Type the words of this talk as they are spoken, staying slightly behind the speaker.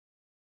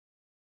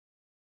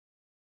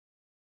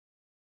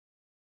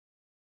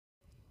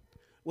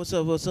What's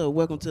up? What's up?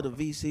 Welcome to the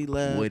VC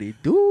Lab. What it It's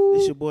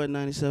do? your boy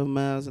 97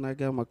 Miles, and I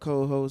got my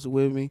co-host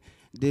with me,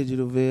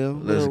 Digital Ville.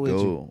 What Let's up with you?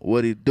 go.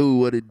 What it do?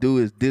 What it do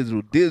is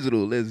digital.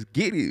 Let's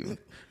get it.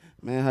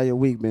 Man, how your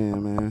week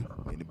been, man?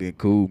 It been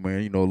cool,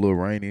 man. You know, a little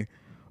rainy,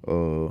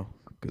 cause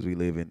we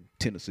live in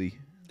Tennessee.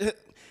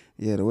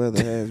 Yeah, the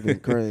weather has been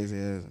crazy,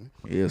 hasn't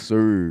it? Yes,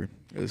 sir.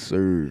 Yes,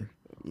 sir.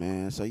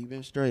 Man, so you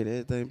been straight?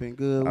 Everything been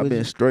good I've with been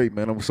you? straight,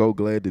 man. I'm so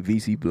glad the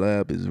VC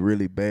Lab is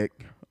really back.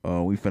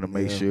 We finna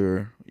make Yeah.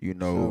 sure,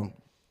 So,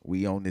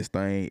 we on this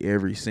thing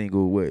every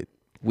single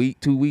week,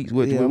 2 weeks.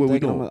 What I'm we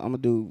thinking doing? I'm gonna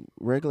do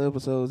regular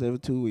episodes every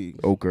 2 weeks.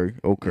 Okay.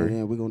 And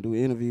then we're gonna do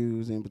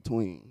interviews in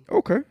between.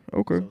 Okay.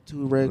 So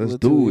 2 regular, Let's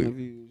 2 do it.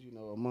 interviews,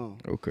 a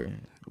month. Okay.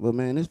 But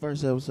man, this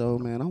first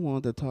episode, man, I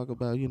wanted to talk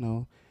about,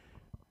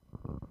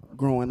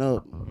 growing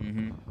up,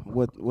 Mhm.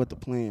 what the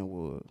plan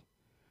was.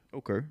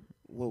 Okay.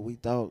 What we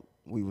thought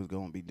we was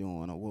gonna be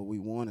doing or what we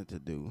wanted to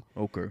do,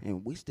 Okay.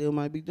 and we still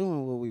might be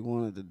doing what we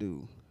wanted to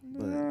do.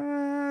 But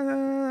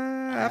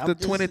After I'm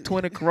just-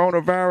 2020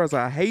 coronavirus,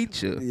 I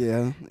hate you.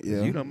 yeah, 'Cause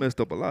yeah. You done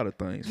messed up a lot of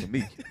things for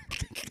me. I'm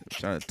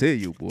trying to tell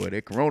you, boy,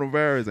 that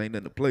coronavirus ain't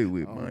nothing to play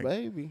with, Oh, man.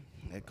 baby,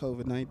 that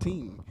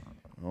COVID-19.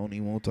 I don't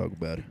even want to talk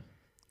about it.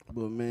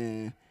 But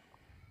man,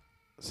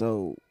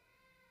 so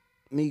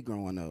me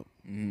growing up,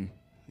 Mm.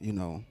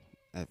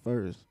 at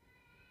first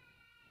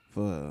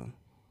for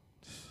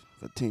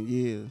 10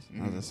 years,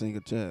 I was a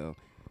single child.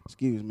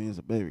 Excuse me, it's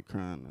a baby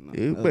crying.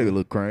 Yeah, baby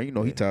look crying. You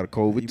know, he tired of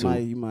COVID, too.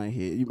 You might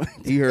hear. You might.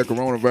 He heard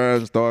coronavirus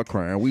and started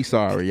crying. We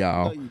sorry,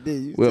 y'all. Oh, you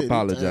did. You We said he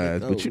tired of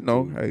apologize. But,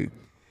 COVID, too. hey.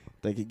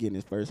 Think he getting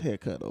his first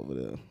haircut over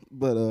there.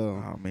 But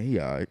Oh, man, he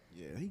all right.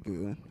 yeah, he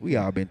good. We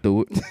all been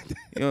through it.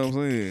 You know what I'm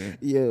saying?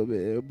 Yeah,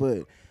 man.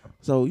 But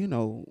so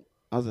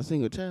I was a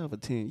single child for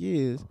 10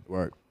 years.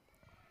 Right.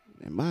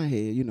 In my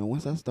head,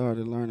 once I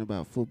started learning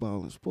about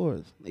football and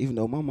sports, even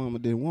though my mama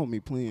didn't want me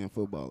playing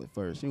football at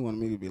first, she wanted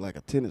me to be like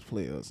a tennis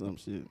player or some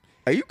shit.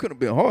 Hey, you could have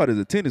been hard as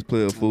a tennis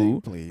player,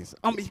 fool. Please,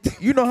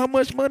 You know how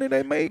much money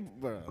they make?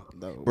 bro,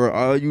 no, Bro,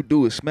 all you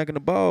do is smacking the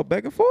ball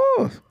back and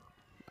forth.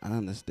 I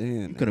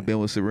understand. You could have been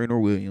with Serena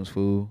Williams,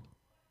 fool.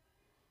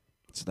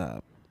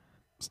 Stop.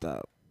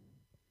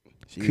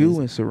 She Q is,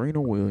 and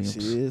Serena Williams. she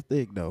is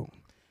thick though,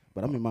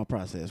 but I'm in my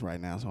process right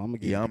now, so I'm gonna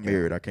get. Yeah, it I'm together.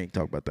 married. I can't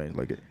talk about things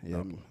like that.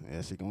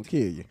 Yeah, she gonna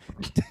kill you.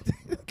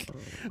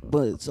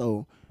 But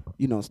so,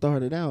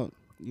 started out,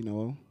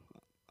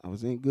 I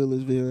was in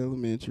Goodlettsville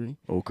Elementary.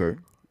 Okay.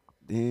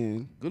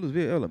 Then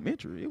Goodlettsville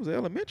Elementary. It was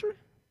elementary?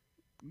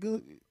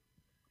 Good.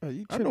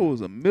 You I know it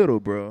was a middle,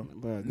 bro.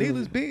 Bro,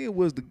 Needless being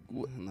was the.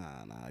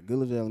 Nah.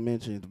 Goodlettsville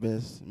Elementary is the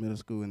best middle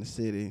school in the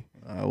city.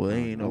 Well,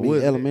 ain't no. I mean,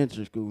 What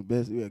elementary school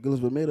best. Yeah,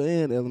 Goodlettsville Middle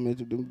and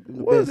Elementary. The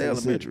What is best in the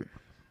city. elementary?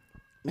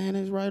 Man,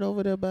 it's right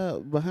over there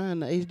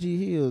behind the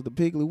HG Hills, the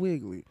Piggly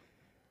Wiggly,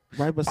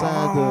 right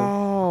beside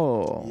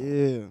Oh. the.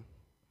 Yeah.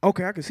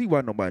 Okay, I can see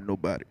why nobody know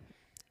about it.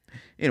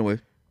 Anyway.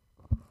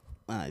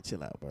 All right,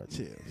 chill out, bro.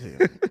 Chill.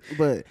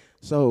 But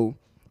so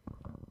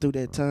through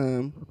that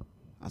time,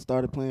 I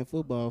started playing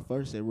football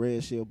first at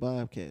Red Shield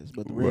Bobcats.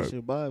 But the Red Right.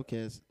 Shield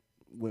Bobcats,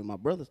 when my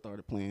brother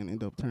started playing,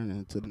 ended up turning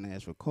into the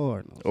Nashville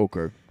Cardinals.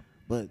 Okay.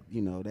 But,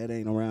 that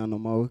ain't around no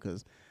more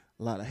because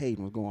a lot of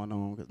hating was going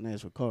on because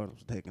Nashville Cardinals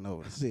was taking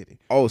over the city.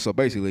 Oh, so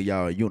basically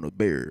y'all are unit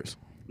bears.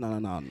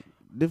 No.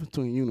 Difference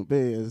between Unit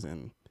Bears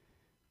and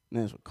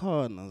Nashville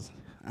Cardinals,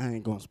 I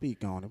ain't going to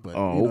speak on it. But,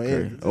 Oh,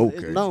 okay. it's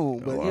known.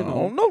 But, I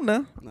don't know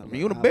now. No,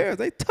 Unit bears,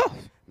 they tough.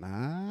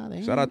 Nah,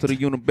 they Shout out ain't to the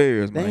unit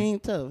bears, They man.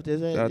 ain't tough.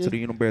 Shout out to the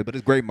unit bears, but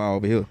it's great mile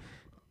over here.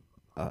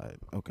 All right,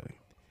 okay.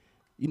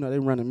 They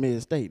running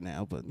mid-state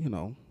now, but,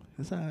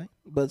 it's all right.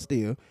 But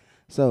still.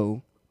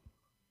 So,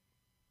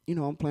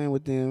 I'm playing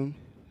with them.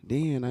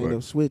 Then I ended Right.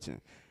 up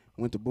switching.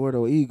 Went to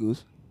Bordeaux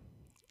Eagles.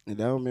 And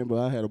I remember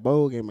I had a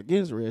bowl game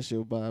against Red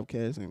Shield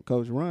Bobcats, and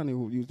Coach Ronnie,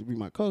 who used to be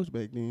my coach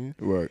back then,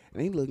 Right.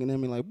 and he looking at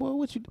me like, boy,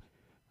 what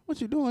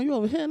you doing? You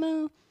over here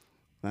now?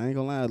 I ain't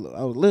gonna lie,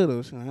 I was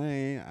little, so I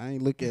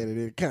ain't look at it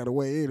in kind of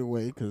way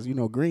anyway, because,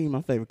 green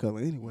my favorite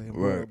color anyway.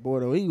 Right.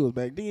 Bordeaux Eagles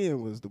back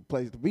then was the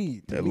place to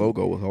be. That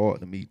logo was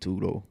hard to me too,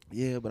 though.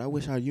 Yeah, but I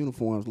wish our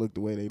uniforms looked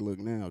the way they look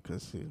now,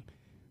 because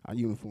our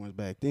uniforms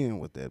back then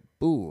with that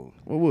bull,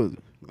 What was it?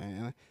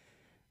 man.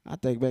 I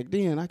think back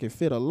then I could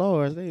fit a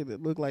large. They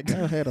looked like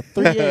I had a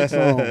 3X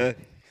on.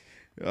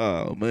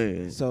 Oh,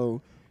 man.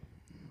 So,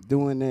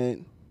 doing that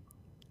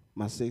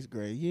my 6th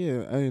grade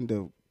year, I ended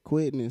up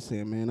quitting and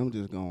saying, man, I'm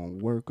just going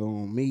to work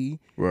on me.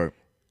 Right.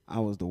 I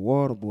was the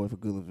water boy for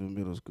Goodlettsville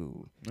Middle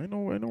School. Ain't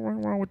no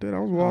wrong with that. I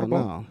was a water boy.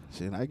 No.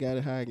 Shit, I got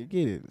it how I could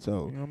get it.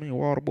 So, You know what I mean?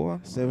 Water boy.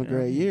 7th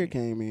grade year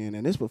came in,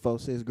 and this before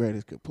 6th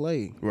graders could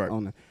play. Right.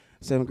 On the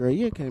 7th grade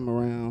year came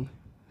around,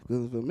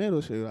 Goodlettsville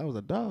Middle School, I was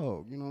a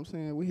dog. You know what I'm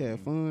saying? We had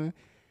fun.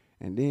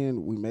 And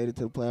then we made it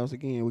to the playoffs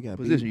again. We got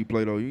Position beat. you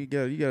play though. You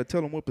gotta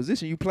tell them what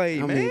position you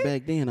played, I man. mean,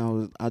 back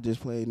then I just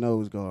played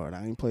nose guard.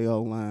 I ain't play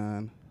O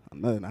line or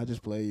nothing. I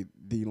just played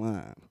D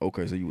line.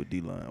 Okay, so you were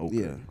D-line. Okay.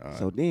 Yeah. All right.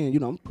 So then,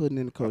 I'm putting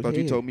in the coach I thought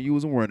head. you told me you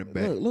was a running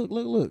back. Look.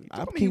 You I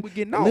told me you keep were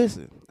getting off.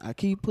 listen. I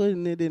keep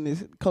putting it in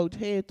this coach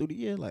head through the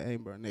year. Like, hey,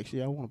 bro, next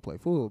year I want to play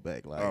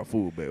fullback. Like,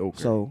 Fullback.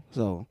 Okay.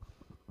 so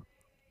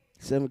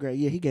 7th grade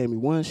year, he gave me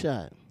one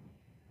shot,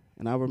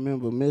 and I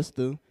remember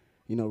Mister.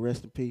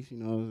 Rest in peace.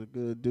 Was a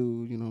good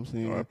dude. You know what I'm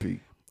saying? R.I.P.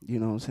 You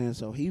know what I'm saying?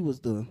 So he was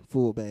the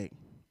fullback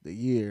the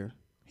year.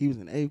 He was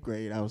in 8th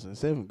grade. I was in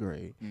 7th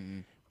grade. Mm-hmm.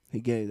 They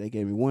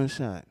gave me one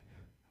shot.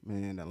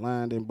 Man, the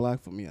line didn't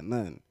block for me or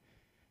nothing.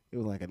 It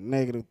was like a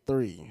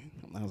 -3.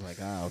 I was like,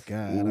 oh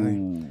God.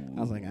 I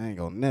was like, I ain't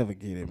gonna never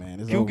get it,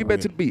 man. You get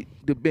back to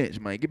the bench,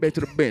 man. Get back to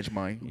the bench,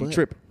 man. You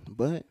tripping.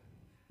 But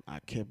I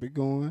kept it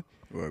going.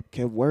 Right.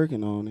 Kept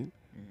working on it.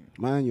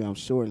 Mind you, I'm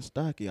short and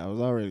stocky. I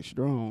was already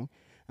strong.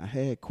 I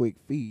had quick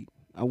feet.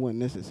 I wasn't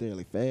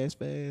necessarily fast,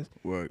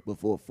 Right. but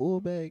for a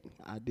fullback,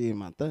 I did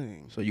my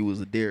thing. So you was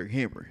a Derrick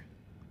Henry.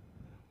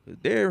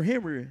 Derrick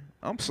Henry,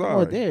 I'm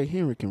sorry. Oh, Derrick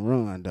Henry can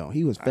run though.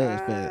 He was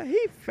fast.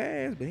 He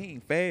fast, but he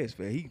ain't fast.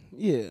 He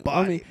Yeah,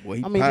 body. he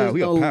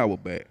He a power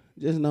back.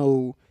 Just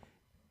know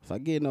if I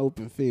get in the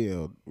open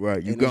field,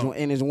 Right, you go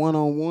and it's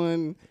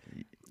 1-on-1.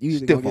 You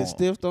either gonna get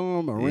stiffed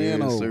on or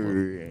ran over.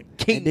 Sir.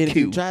 And then if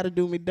you try to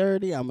do me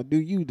dirty, I'm gonna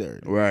do you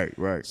dirty.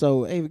 Right.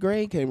 So 8th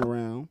grade came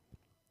around.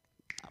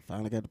 I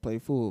finally got to play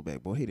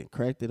fullback. Boy, he done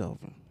cracked it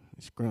open.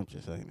 It's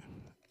scrumptious, ain't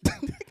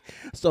it?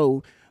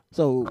 So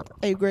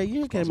 8th grade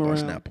year came around.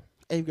 Snap.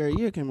 8th grade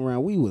year came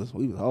around. We was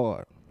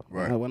hard.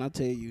 Right. When I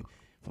tell you,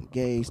 from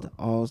Gage to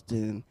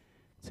Austin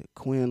to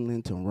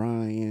Quinlan to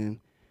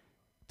Ryan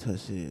to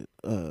shit,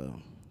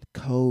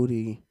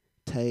 Cody,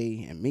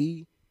 Tay, and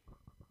me,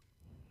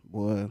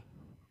 boy,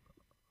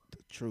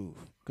 the truth.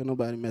 Couldn't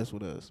nobody mess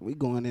with us. We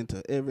going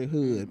into every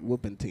hood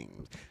whooping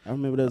teams. I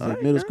remember there was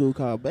a middle school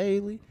called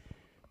Bailey.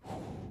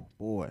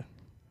 Boy.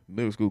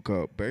 Middle school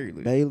called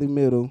Bailey. Bailey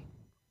Middle.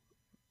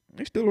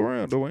 They still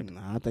around though, ain't they?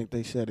 Nah, I think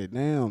they shut it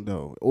down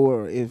though.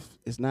 Or if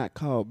it's not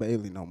called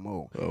Bailey no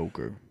more.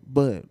 Okay.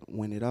 But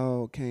when it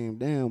all came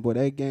down, boy,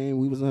 that game,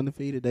 we was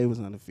undefeated, they was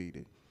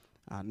undefeated.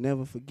 I'll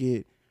never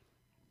forget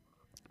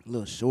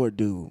little short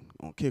dude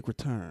on kick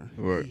return.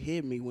 Right. He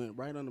hit me, went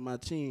right under my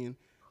chin.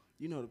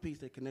 You know the piece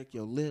that connect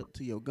your lip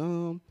to your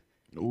gum?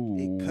 Ooh.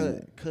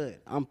 It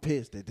cut. I'm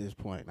pissed at this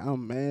point.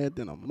 I'm mad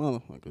than a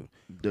motherfucker.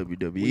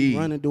 WWE. We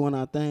running, doing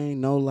our thing,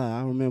 no lie.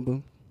 I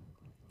remember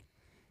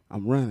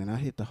I'm running. I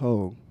hit the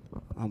hole.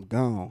 I'm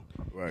gone.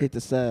 Right. Hit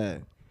the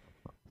side.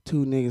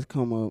 2 niggas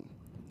come up.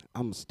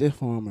 I'm a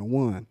stiff arming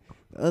one.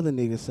 The other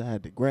nigga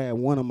decided to grab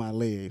one of my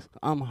legs.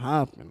 I'm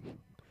hopping.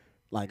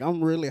 Like,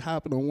 I'm really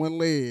hopping on one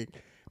leg.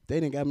 They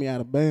done got me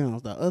out of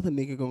bounds. The other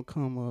nigga gonna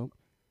come up.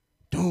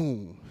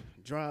 Boom.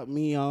 Drop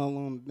me all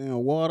on the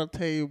damn water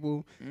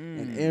table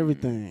and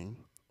everything.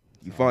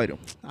 You fight him.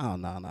 Oh,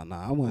 no.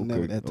 I wasn't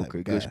never that type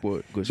of guy. Okay,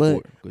 good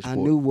sport. But I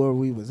knew where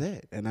we was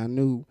at, and I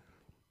knew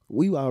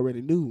we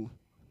already knew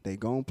they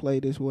gonna play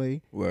this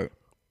way. Right.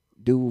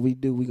 Do what we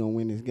do, we gonna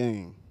win this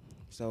game.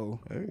 So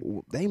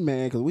they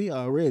mad because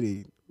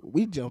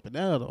we jumping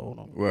out on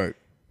them. Right.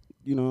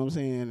 You know what I'm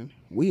saying?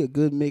 We a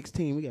good mixed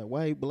team. We got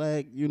white,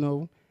 black,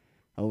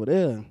 over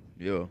there.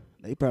 Yeah.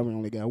 They probably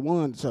only got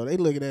one. So they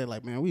look at that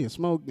like, man, we done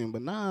smoked them.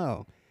 But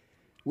no,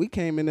 we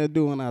came in there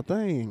doing our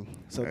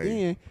thing. So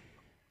then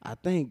I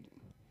think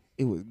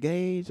it was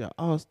Gage or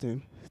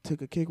Austin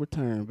took a kick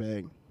return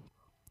back.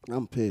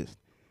 I'm pissed.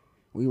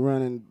 We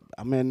running.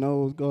 I'm at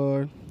nose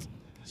guard.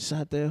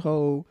 Shot that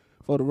hole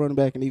for the running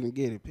back and even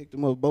get it. Picked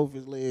him up both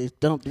his legs,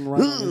 dumped him right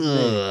on his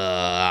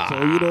leg. So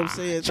you know what I'm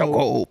saying?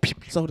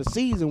 So the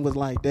season was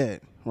like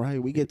that,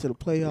 right? We get to the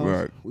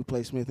playoffs. Right. We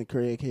play Smith and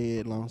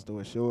Craighead. Long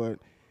story short,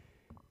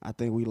 I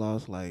think we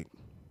lost like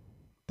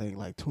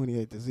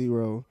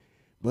 28-0.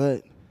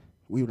 But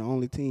we were the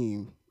only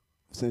team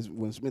since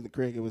when Smith and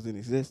Craighead was in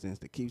existence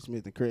to keep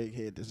Smith and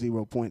Craighead to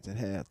 0 points at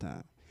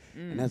halftime.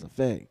 And that's a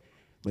fact.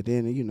 But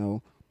then, you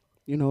know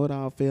what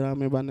I feel? I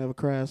remember I never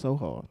cried so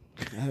hard.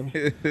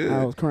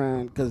 I was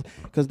crying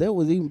because there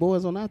was even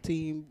boys on our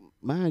team.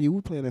 Mind you,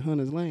 we playing at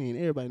Hunters Lane.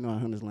 Everybody know how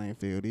Hunters Lane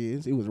field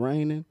is. It was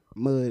raining,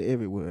 mud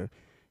everywhere.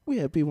 We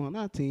had people on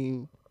our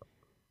team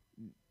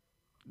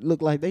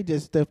look like they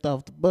just stepped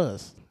off the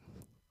bus.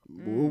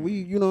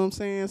 You know what I'm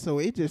saying? So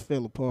it just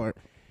fell apart.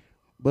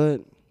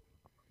 But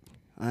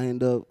I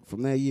end up,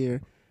 from that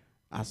year,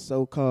 I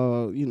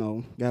so-called,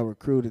 got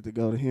recruited to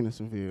go to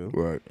Hendersonville.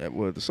 Right. That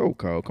was the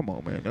so-called. Come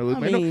on, man. I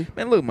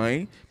Look,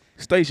 man.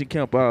 Station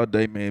camp all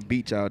day, man.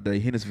 Beach all day.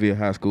 Hendersonville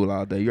High School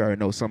all day. You already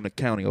know Sumner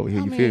County over here.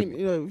 You feel me?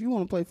 If you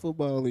want to play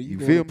football and you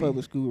go feel the me?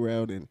 public school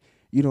route and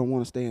you don't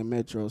want to stay in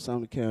Metro,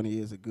 Sumner County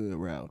is a good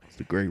route. It's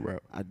a great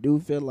route. I do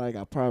feel like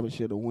I probably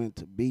should have went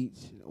to Beach.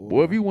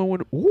 Boy, if you went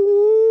with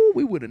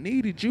we would have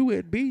needed you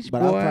at Beach,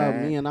 but boy.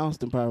 me and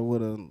Austin probably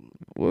would have.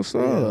 What's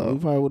We up?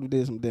 probably would have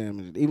did some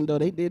damage, even though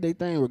they did their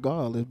thing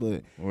regardless.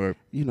 But Right.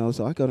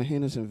 so I go to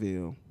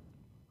Hendersonville.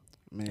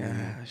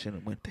 Man, I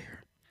shouldn't have went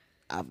there.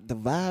 the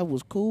vibe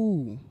was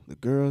cool. The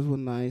girls were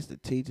nice. The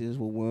teachers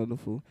were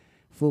wonderful.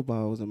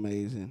 Football was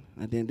amazing.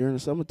 And then during the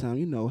summertime,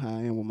 you know how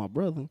I am with my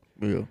brother.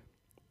 Yeah.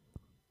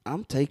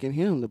 I'm taking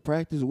him to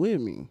practice with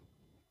me.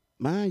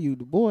 Mind you,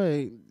 the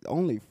boy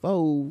only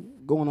 4,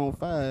 going on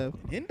 5.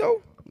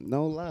 Hendo?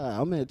 No lie.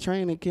 I'm at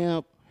training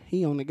camp.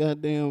 He on the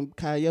goddamn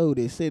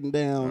coyote sitting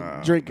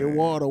down, drinking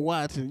water,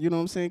 watching. You know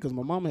what I'm saying? Because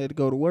my mama had to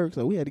go to work,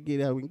 so we had to get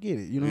out and get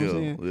it. You know what I'm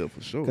saying? Yeah,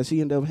 for sure. Because she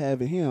ended up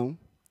having him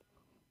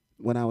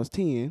when I was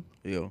 10.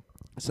 Yeah.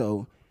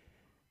 So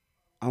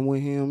I'm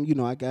with him. You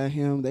know, I got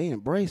him. They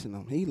embracing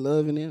him. He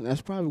loving it.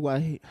 That's probably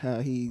why how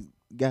he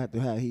got to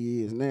how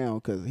he is now,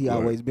 because he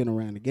always been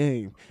around the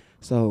game.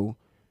 So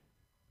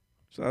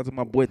shout out to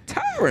my boy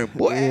Tyron,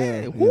 boy.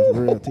 Yeah,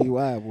 real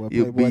T.Y. boy.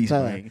 Playboy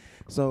Ty.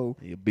 So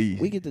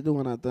we get to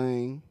doing our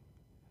thing.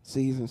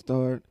 Season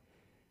start.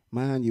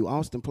 Mind you,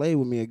 Austin played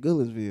with me at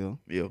Goodlettsville.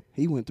 Yeah.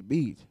 He went to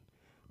Beach.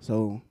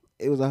 So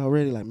it was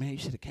already like, man, you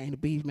should have came to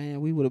Beach, man.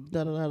 We would have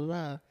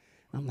da-da-da-da-da.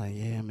 I'm like,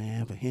 yeah,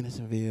 man, but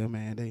Hendersonville,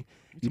 man, they,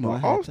 you know, I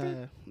had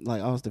Austin?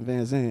 like Austin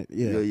Van Zandt.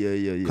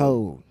 Yeah.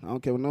 Cold. I don't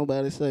care what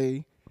nobody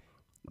say.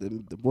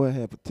 The boy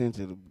had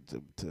potential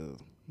to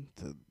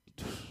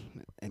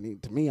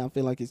and to me, I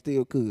feel like he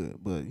still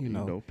could, but you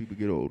know people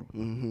get older.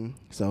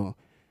 So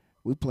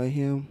we play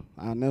him.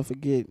 I'll never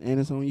forget, and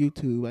it's on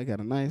YouTube. I got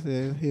a nice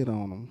ass hit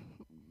on him,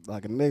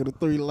 like a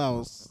 -3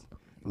 loss.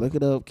 Look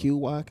it up, Q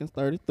Watkins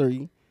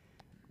 33.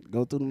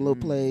 Go through them little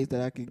plays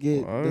that I could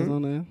get. That's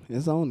on there.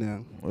 It's on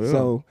there. Yeah.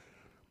 So,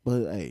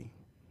 but hey,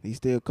 he's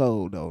still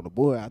cold though. The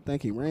boy, I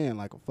think he ran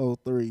like a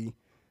 4.3.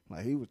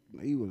 Like he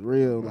was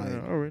real. Like I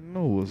already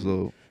know what's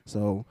up.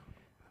 So,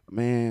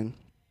 man,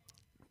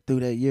 through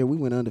that year we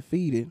went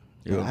undefeated.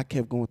 Yeah. I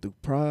kept going through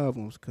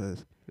problems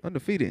because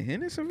undefeated in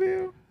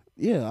Hendersonville.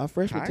 Yeah, our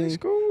freshman team.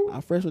 School?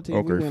 Our freshman team.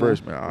 Okay,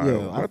 freshman.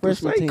 Our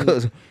freshman team.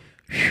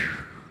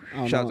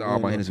 Shout out to all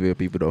my Hendersonville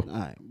people though. All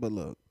right, but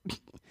look.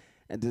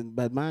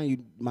 But mind you,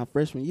 my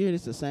freshman year,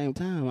 it's the same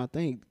time. I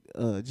think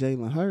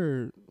Jalen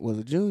Hurd was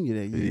a junior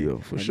that year. Yeah,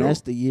 for sure.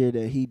 That's the year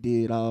that he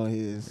did all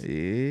his.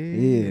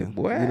 Yeah,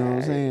 boy. You know what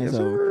I'm saying?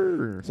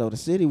 Yes, so the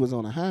city was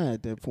on a high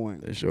at that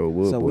point. It sure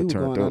was. So we were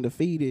going up.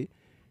 undefeated,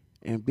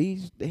 and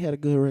Beach, they had a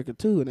good record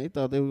too, and they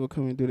thought they were gonna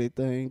come and do their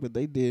thing, but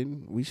they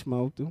didn't. We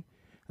smoked them.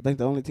 I think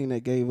the only team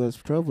that gave us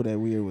trouble that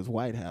year was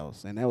White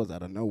House, and that was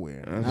out of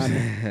nowhere.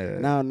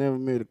 And I'll never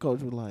remember the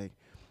coach was like,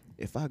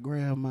 if I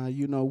grab my,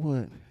 you know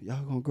what,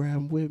 y'all gonna grab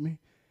them with me?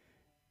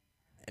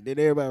 And then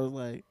everybody was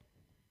like,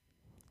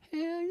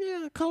 hell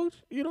yeah, coach,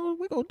 you know,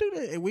 we gonna do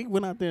that. And we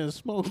went out there and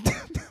smoked.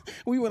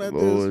 We went out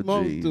there and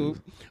smoked too.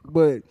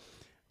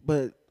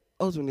 But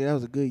ultimately that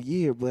was a good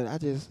year, but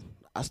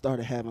I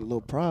started having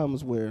little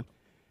problems where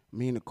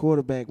me and the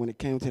quarterback, when it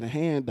came to the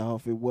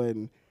handoff, it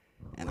wasn't,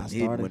 and I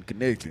started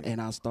connecting. And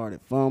I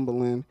started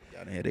fumbling.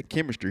 Y'all had that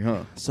chemistry,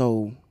 huh?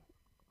 So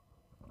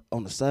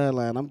on the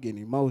sideline, I'm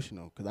getting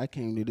emotional because I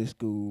came to this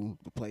school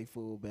to play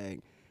fullback,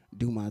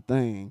 do my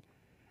thing,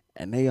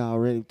 and they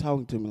already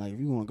talking to me like, if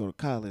you want to go to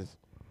college,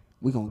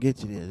 we gonna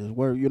get you there. Just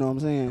work, you know what I'm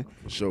saying?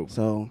 For sure.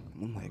 So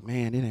I'm like,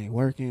 man, it ain't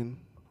working.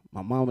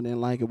 My mama didn't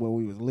like it where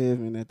we was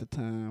living at the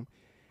time,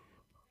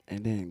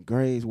 and then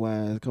grades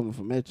wise, coming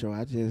from Metro,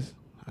 I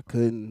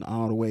couldn't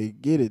all the way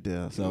get it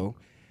there. So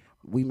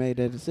we made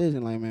that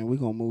decision, like, man, we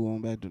gonna move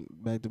on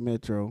back to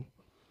Metro,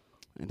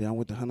 and then I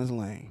went to Hunters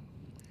Lane.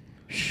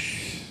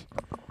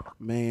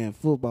 Man,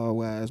 football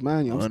wise,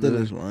 mind you, I'm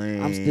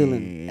still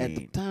in, at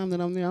the time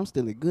that I'm there, I'm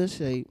still in good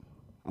shape.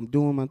 I'm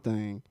doing my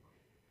thing.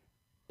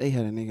 They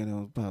had a nigga that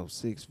was about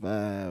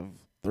 6'5",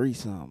 3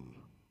 something.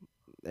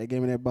 They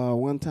gave me that ball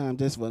one time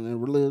just for a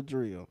little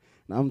drill.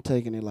 And I'm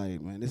taking it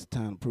like, man, this is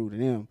time to prove to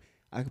them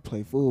I can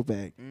play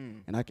fullback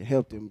and I can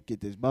help them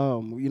get this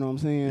ball. You know what I'm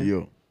saying?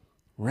 Yeah.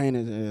 Ran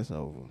his ass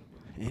over.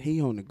 And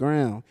he on the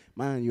ground.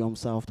 Mind you, I'm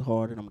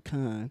soft-hearted. I'm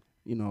kind,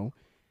 you know.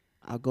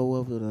 I'll go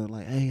over to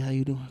like, hey, how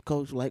you doing?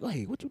 Coach, like,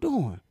 hey, what you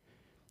doing?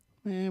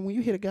 Man, when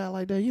you hit a guy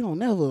like that, you don't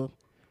never.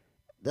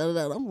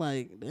 I'm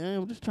like,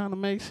 damn, I'm just trying to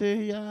make sure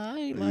he all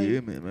right. Like, yeah,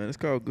 man, it's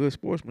called good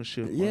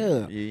sportsmanship. Yeah.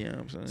 Man. Yeah, you know what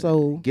I'm saying?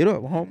 So get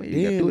up, homie.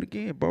 You got to do it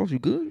again, boss. You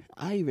good?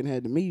 I even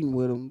had the meeting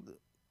with him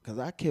because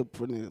I kept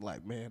putting it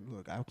like, man,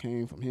 look, I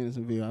came from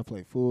Hendersonville. I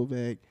played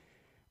fullback.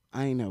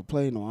 I ain't never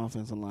played no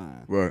offensive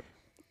line. Right.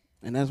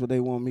 And that's what they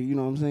want me, you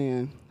know what I'm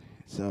saying?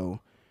 So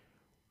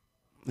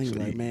they was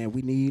like, man,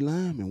 we need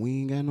linemen.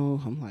 We ain't got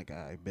no. I'm like,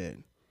 I bet.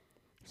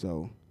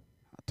 So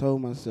I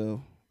told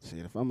myself,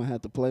 shit, if I'm going to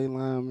have to play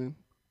lineman,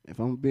 if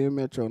I'm being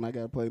Metro and I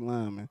got to play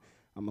lineman,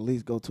 I'm at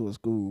least go to a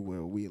school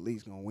where we at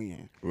least going to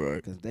win. Right.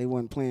 Because they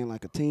wasn't playing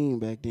like a team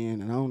back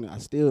then, and I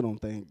still don't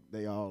think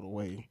they all the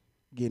way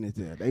getting it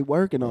there. They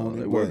working on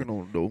it. They working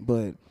on it, though.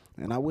 But,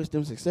 and I wish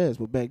them success,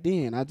 but back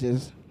then, I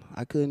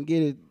couldn't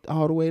get it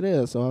all the way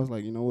there. So I was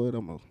like, you know what,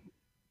 I'm going to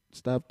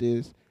stop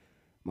this.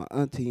 My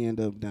auntie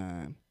ended up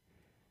dying.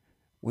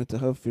 Went to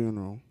her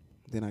funeral.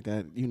 Then I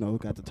got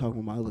to talk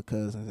with my other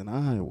cousins in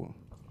Iowa.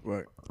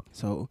 Right.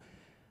 So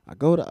I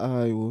go to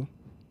Iowa.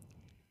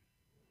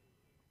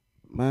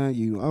 Mind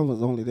you, I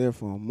was only there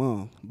for a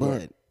month,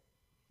 but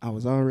I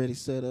was already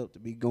set up to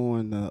be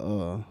going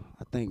to,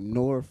 I think,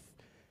 North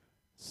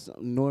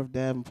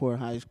Davenport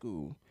High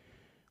School.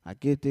 I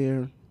get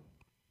there.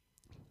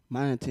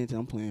 My intention,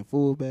 I'm playing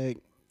fullback.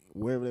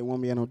 wherever they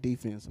want me at on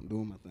defense, I'm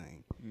doing my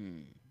thing.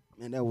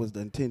 And that was the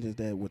intentions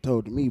that were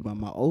told to me by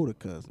my older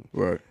cousin.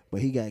 Right.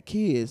 But he got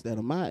kids that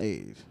are my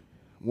age.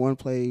 One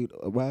played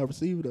a wide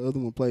receiver, the other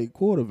one played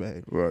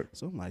quarterback. Right.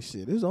 So I'm like,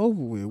 shit, it's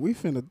over with.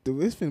 It's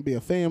finna be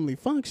a family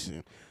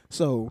function.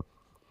 So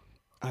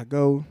I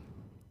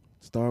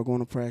start going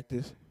to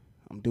practice.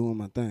 I'm doing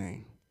my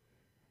thing.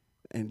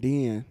 And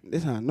then,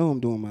 this how I know I'm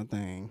doing my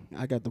thing.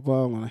 I got the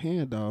ball on a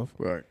handoff.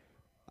 Right.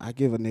 I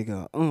give a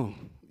nigga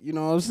you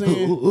know what I'm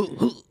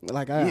saying?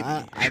 Like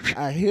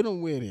I hit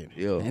him with it.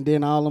 Yeah. And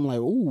then all I'm like,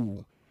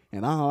 ooh.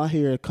 And all I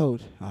hear is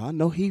coach, I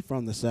know he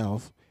from the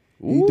South.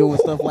 He doing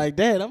stuff like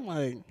that. I'm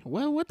like,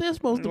 well, what that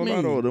supposed to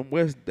mean?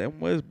 Them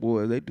West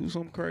boys, they do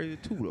something crazy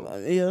too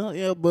though.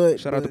 Yeah, but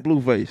shout out to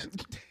Blueface.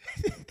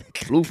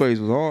 Blueface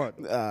was hard.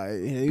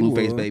 Yeah,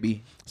 Blueface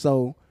baby.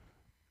 So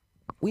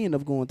we end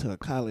up going to a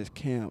college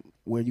camp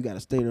where you got to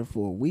stay there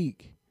for a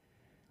week.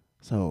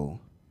 So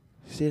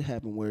shit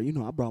happened where,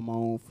 I brought my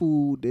own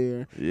food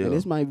there. Yeah. And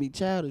this might be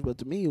childish, but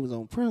to me it was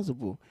on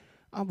principle.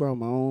 I brought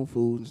my own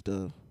food and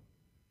stuff.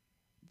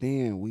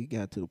 Then we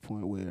got to the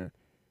point where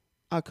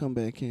I come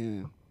back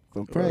in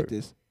from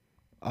practice,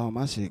 all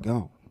my shit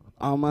gone.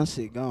 All my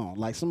shit gone.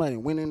 Like somebody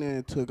went in there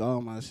and took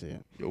all my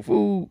shit. Your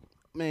food.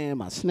 Man,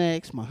 my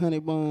snacks, my honey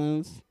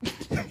buns.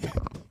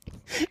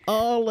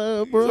 All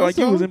bro. So like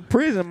you was in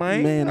prison,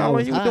 man. Man, how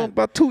long you was doing?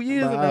 About 2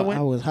 years bro, ago.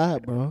 I was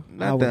hot, bro.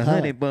 Not the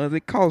honey buns.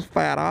 It cost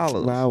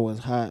 $5. Bro, I was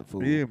hot,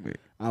 fool. Yeah, man.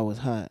 I was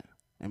hot.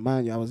 And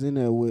mind you, I was in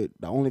there with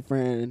the only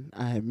friend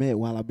I had met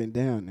while I've been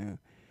down there.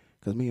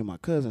 Because me and my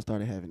cousin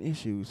started having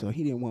issues, so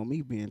he didn't want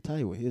me being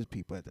tight with his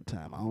people at the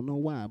time. I don't know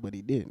why, but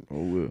he didn't.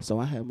 Oh, well. So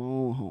I had my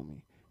own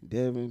homie.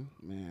 Devin,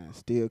 man,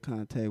 still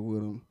contact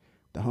with him,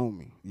 the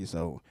homie.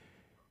 So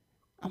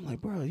I'm like,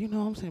 bro, you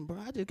know what I'm saying? Bro,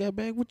 I just got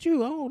back with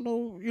you. I don't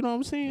know, you know what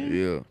I'm saying?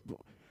 Yeah.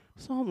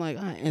 So I'm like,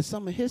 and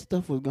some of his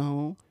stuff was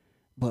gone,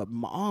 but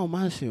all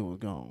my shit was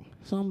gone.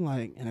 So I'm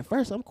like, and at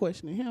first I'm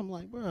questioning him,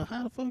 like, bro,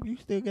 how the fuck you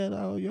still got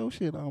all your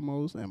shit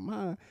almost and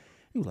mine?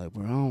 He was like,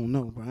 bro, I don't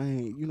know, bro. I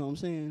ain't, you know what I'm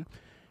saying?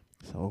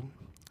 So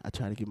I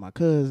tried to get my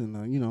cousin,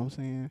 you know what I'm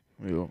saying?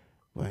 Yeah.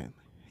 But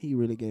he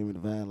really gave me the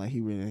vibe like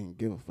he really didn't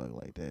give a fuck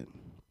like that.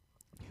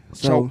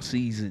 Chalk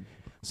season.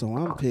 So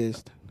I'm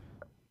pissed.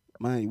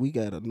 We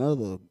got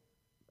another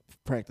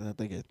practice, I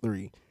think at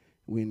 3.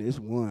 When it's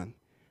 1,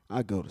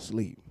 I go to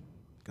sleep.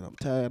 Because I'm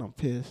tired, I'm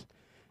pissed.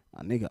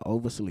 A nigga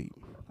oversleep.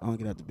 I don't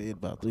get out to bed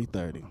about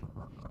 3:30.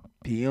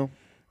 PM?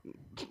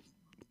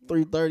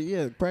 3:30,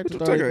 yeah. Practice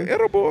Take an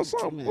edible or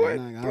something, boy.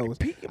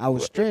 I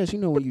was stressed. You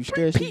know when you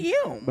stress,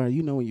 PM. Bro,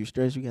 you know when you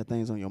stress, you got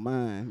things on your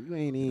mind. You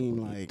ain't even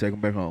like. Take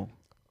them back home.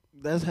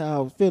 That's how I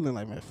was feeling.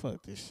 Like, man,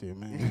 fuck this shit,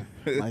 man.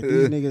 Like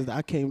these niggas,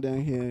 I came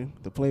down here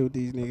to play with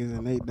these niggas,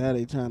 and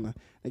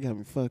they got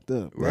me fucked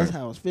up. Right. That's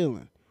how I was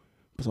feeling.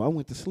 So I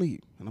went to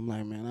sleep, and I'm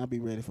like, man, I'll be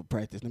ready for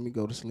practice. Let me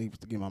go to sleep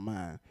to get my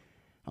mind.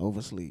 I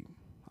oversleep.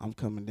 I'm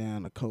coming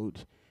down. The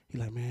coach, he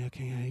like, man,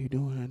 okay, how you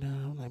doing?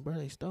 I'm like, bro,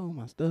 they stole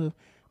my stuff.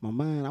 My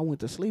mind, I went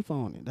to sleep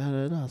on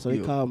it. So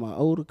he called my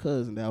older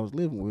cousin that I was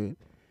living with.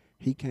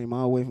 He came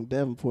all the way from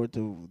Davenport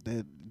to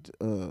that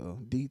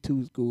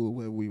D2 school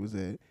where we was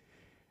at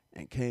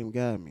and came and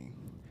got me.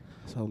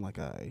 So I'm like,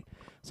 all right.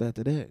 So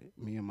after that,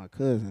 me and my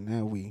cousin,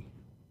 now we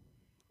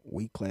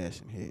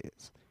clashing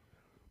heads.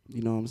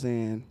 You know what I'm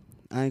saying?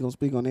 I ain't gonna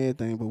speak on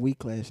everything, but we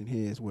clashing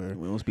heads where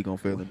we don't speak on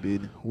family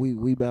business.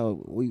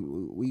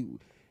 We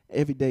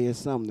every day is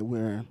something to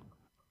where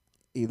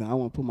either I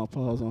want to put my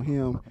paws on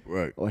him,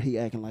 right, or he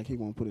acting like he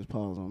want to put his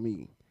paws on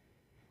me.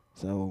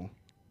 So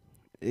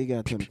it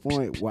got to the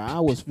point where I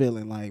was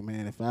feeling like,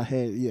 man, if I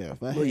had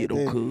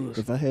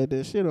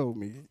that shit on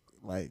me,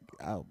 like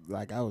I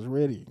was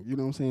ready. You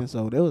know what I'm saying?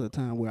 So there was a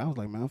time where I was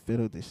like, man, I'm fed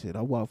up with this shit.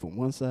 I walked from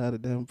one side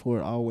of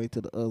Davenport all the way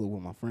to the other where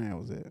my friend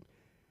was at.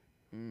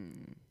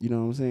 You know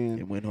what I'm saying?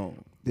 And went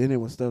home. Then it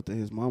was stuff that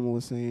his mama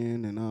was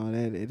saying and all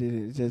that. It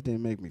just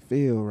didn't make me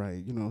feel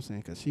right. You know what I'm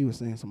saying? Because she was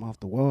saying some off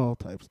the wall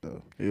type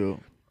stuff. Yeah.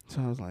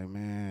 So I was like,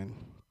 man,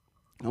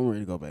 I'm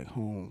ready to go back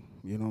home.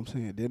 You know what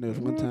I'm saying? Then there was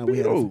one time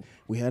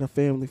we had a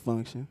family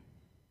function,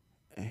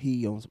 and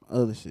he on some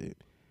other shit.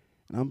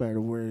 And I'm about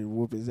to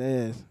whoop his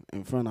ass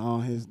in front of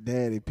all his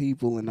daddy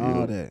people and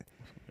all that.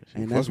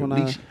 And that's when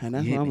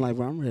I'm like,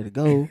 bro, I'm ready to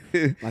go.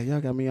 Like,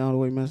 y'all got me all the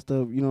way messed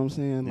up. You know what I'm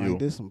saying? Like,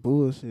 this some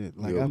bullshit.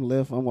 Like, I'm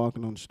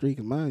walking on the street.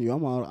 And mind you,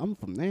 I'm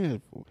from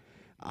Nashville.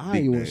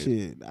 Iowa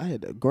shit. I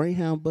had a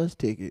Greyhound bus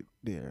ticket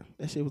there.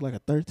 That shit was like a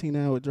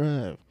 13-hour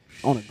drive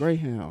on a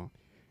Greyhound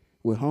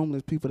with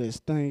homeless people that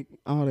stink,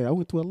 all that. I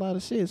went through a lot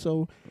of shit.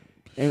 So,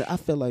 and I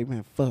felt like,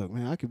 man, fuck,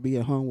 man, I could be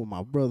at home with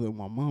my brother and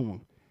my mama.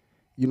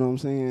 You know what I'm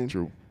saying?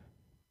 True.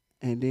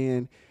 And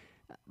then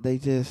the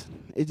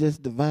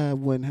vibe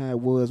wasn't how it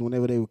was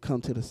whenever they would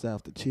come to the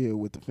South to chill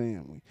with the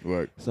family.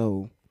 Right.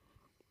 So,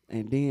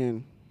 and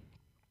then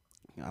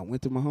I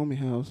went to my homie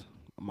house.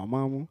 My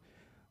mama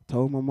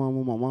told my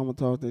mama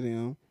talked to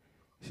them.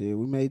 Shit,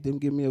 we made them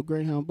give me a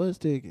Greyhound bus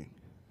ticket.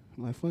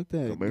 I'm like, fuck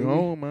that. Go back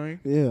home, man.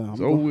 Yeah,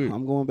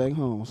 I'm going back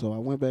home. So I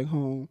went back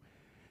home,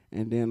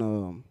 and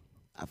then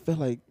I felt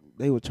like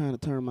they were trying to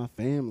turn my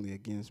family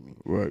against me.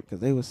 Right. Because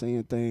they were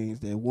saying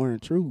things that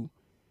weren't true.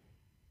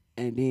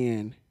 And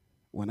then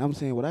when I'm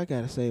saying what I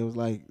got to say, it was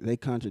like they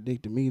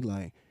contradicted me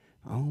like,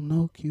 I don't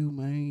know, Q,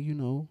 man, you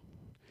know.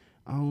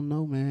 I don't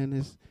know, man.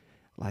 It's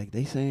like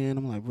they saying,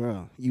 I'm like,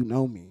 bro, you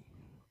know me.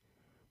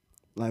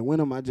 Like,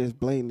 when am I just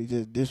blatantly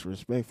just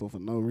disrespectful for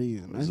no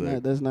reason?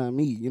 That's not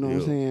me. You know what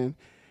I'm saying?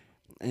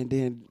 And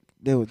then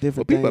there was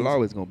different things. People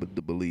always going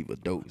to believe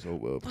adults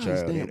over a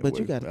child anyway. But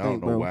you got to think, I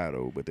don't know bro, why,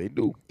 though, but they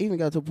do. Even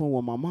got to the point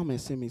where my mom had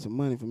sent me some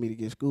money for me to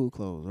get school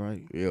clothes,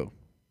 right? Yeah.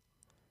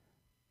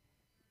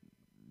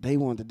 They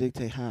wanted to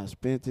dictate how I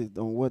spent it,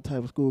 on what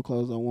type of school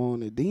clothes I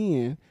wanted.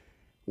 Then,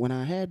 when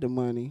I had the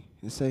money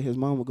and say his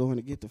mama going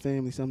to get the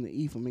family something to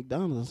eat from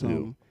McDonald's or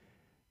something,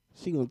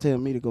 she gonna tell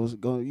me to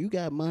go. You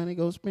got money,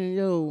 go spend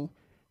your.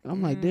 And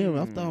I'm like, damn,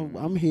 I thought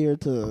I'm here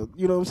to,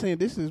 you know what I'm saying?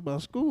 This is my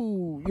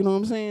school, you know what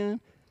I'm saying?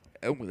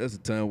 That's a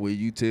time where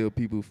you tell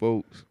people,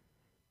 folks,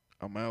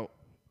 I'm out.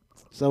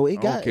 So I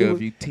don't care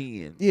if you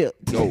 10. Yeah.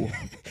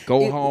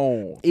 Go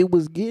home. It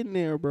was getting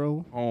there,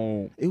 bro.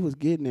 Home. It was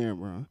getting there,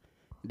 bro.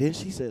 Then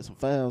she said some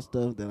foul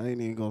stuff that I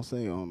ain't even gonna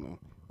say on them.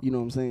 You know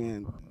what I'm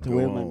saying? To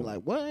where it might be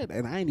like, what?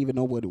 And I didn't even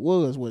know what it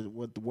was,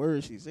 what the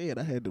word she said.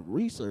 I had to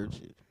research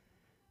it.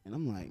 And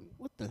I'm like,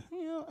 what the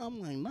hell? I'm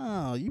like,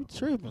 nah, you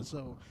tripping.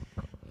 So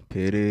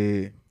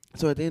Pity.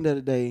 So at the end of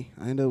the day,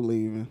 I end up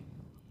leaving.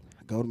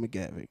 I go to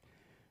McGavick.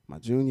 My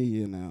junior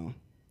year now.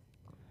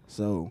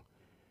 So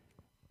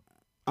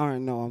I already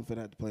know I'm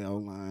finna have to play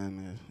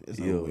O-line. It's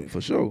over. For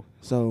sure.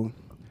 So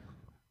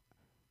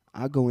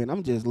I go in.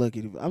 I'm just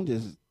lucky.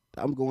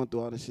 I'm going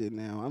through all this shit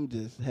now. I'm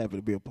just happy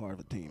to be a part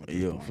of a team.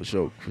 Yeah, for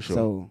sure.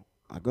 So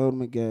I go to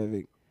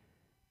McGavick.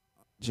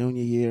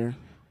 Junior year,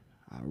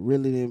 I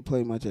really didn't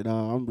play much at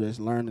all. I'm just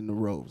learning the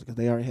ropes because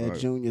they already had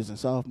juniors and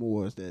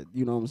sophomores that,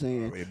 you know what I'm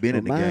saying? Already been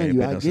in the game,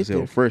 been since they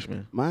were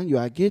freshmen. Mind you,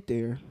 I get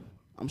there,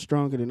 I'm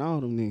stronger than all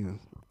them niggas.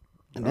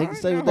 And they can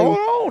say what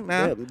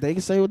they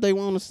can say what they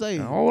want to say.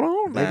 Now, hold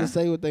on now. They can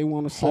say what they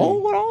want to say.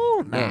 Hold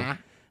on now.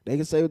 They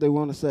can say what they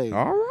want to say.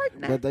 All right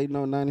now. But they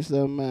know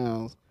 97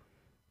 miles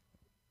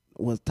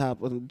was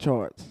top of the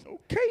charts.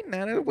 Okay,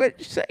 now that's what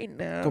you say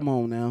now. Come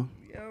on now.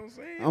 You know what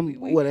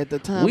I'm saying? At the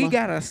time we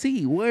gotta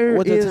see where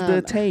is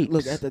the tapes.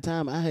 Look, at the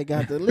time I had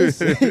got to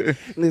listen.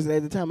 Listen,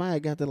 at the time I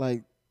had got to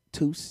like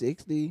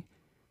 260,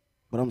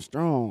 but I'm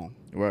strong.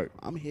 Right.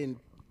 I'm hitting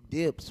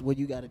dips where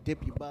you gotta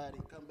dip your body,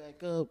 come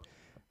back up.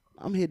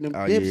 I'm hitting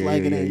them dips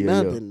like it ain't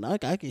nothing.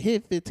 Like I can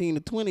hit 15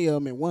 to 20 of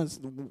them in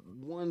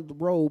one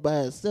roll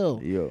by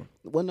itself. Yeah.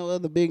 Wasn't no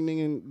other big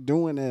nigga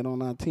doing that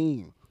on our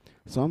team.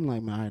 So I'm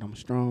like, all right, I'm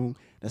strong.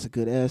 That's a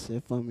good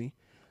asset for me.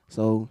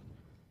 So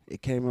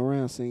it came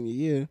around senior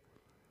year.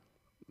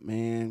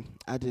 Man,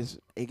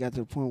 it got to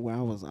the point where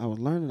I was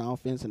learning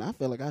offense, and I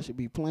felt like I should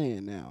be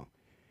playing now.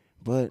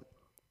 But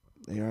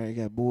they already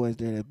got boys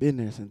there that been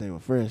there since they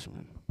were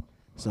freshmen.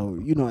 So,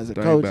 you know, as a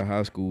coach. About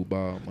high school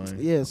ball, man.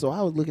 Yeah, so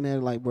I was looking at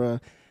it like, bro,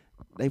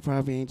 they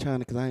probably ain't trying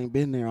to because I ain't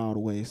been there all the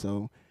way.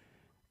 So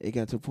it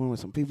got to the point where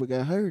some people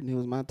got hurt, and it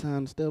was my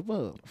time to step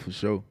up. For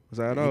sure.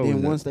 And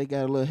then once they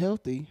got a little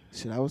healthy,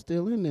 I was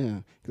still in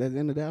there. Because at the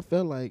end of the day, I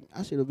felt like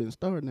I should have been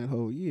starting that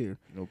whole year.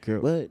 No care.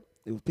 But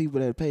it was people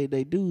that paid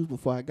their dues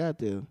before I got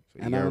there. So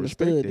and I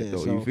understood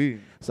that.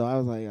 So I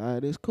was like, all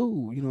right, it's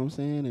cool. You know what I'm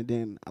saying? And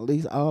then at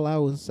least all I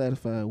was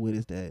satisfied with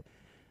is that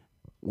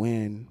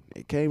when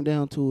it came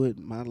down to it,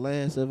 my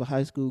last ever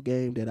high school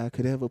game that I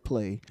could ever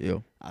play,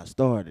 I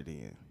started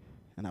in.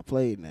 And I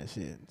played in that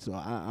shit. So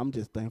I'm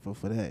just thankful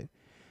for that.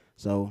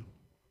 So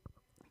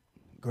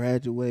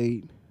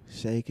graduate,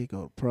 shake it,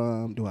 go to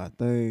prom, do our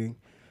thing.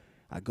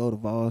 I go to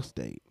Vol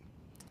State.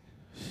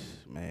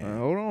 Man.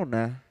 Hold on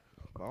now.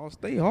 Ball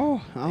State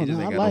hard. I don't know.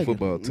 I like no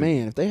football team.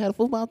 Man, if they had a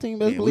football team,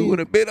 best believe we would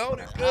have been on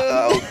it.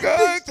 Oh,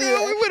 God.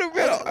 We would have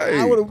been on it.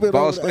 I would have been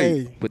Ball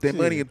State. Hey, put that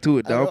money into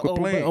it, dog. Quit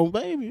playing. Oh,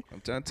 baby.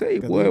 I'm trying to tell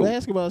you, boy.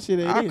 Basketball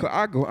shit ain't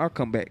I'll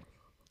come back.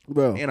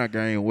 Bro. And I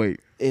gain weight.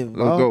 Let's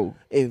go.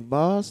 If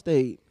Ball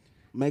State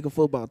make a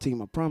football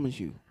team, I promise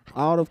you,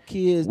 all the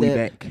kids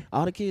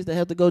that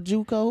have to go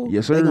JUCO,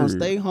 yes, sir, they gonna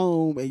stay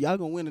home and y'all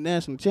gonna win the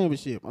national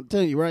championship. I'm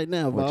telling you right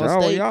now, Ball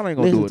State. Y'all ain't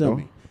gonna do it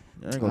though.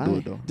 Y'all ain't gonna do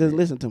it though. Just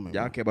listen to me.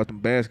 Y'all care about them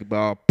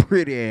basketball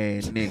pretty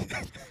ass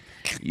niggas.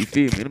 You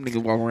feel me? Them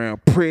niggas walk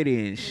around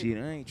pretty and shit.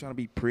 I ain't trying to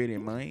be pretty,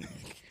 man.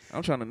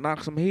 I'm trying to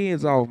knock some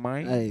heads off,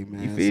 man. Hey,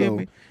 man. You feel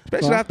me?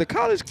 Especially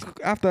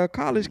after a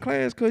college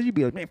class, cause you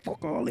be like, man,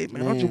 fuck all that,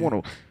 man. I just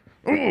wanna.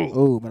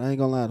 Oh, but I ain't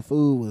gonna lie, the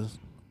food was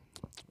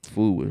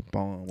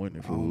bomb, wasn't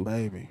it, food? Oh,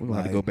 baby. We're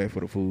gonna have to go back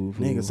for the food.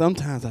 Nigga,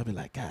 sometimes I be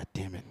like, God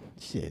damn it.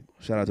 Shit.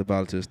 Shout out to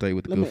Volunteer State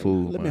with the good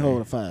food. Let me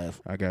hold a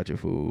 5. I got your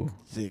food.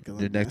 Shit,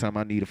 the next time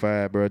I need a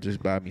 5, bro,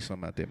 just buy me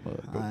something out that mug.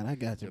 All right, I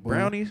got you, boy.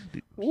 Brownies?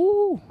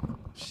 Ooh.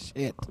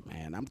 Shit,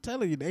 man. I'm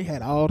telling you, they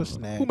had all the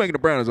snacks. Who making the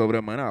brownies over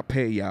there, man? I'll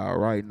pay y'all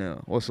right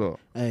now. What's up?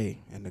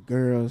 Hey, and the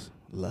girls,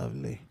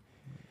 lovely.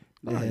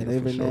 They had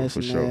every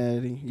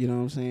nationality, you know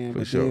what I'm saying?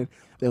 For sure.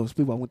 There was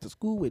people I went to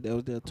school with that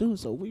was there too,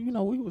 so we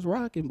was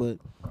rocking, but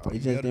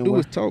it just didn't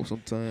work. Work. Talk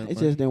sometimes. It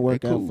just didn't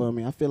work out for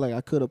me. I feel like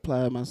I could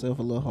apply myself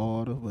a little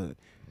harder, but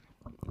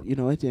you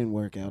know, it didn't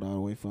work out all the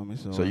way for me.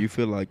 So, So you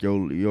feel like your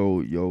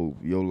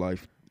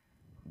life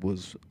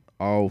was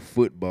all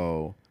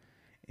football,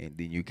 and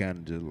then you kind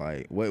of just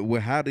like,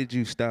 what? How did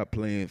you stop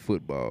playing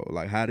football?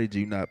 Like, how did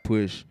you not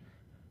push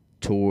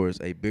towards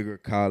a bigger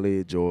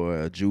college or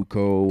a JUCO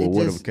or It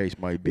whatever just- the case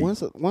might be?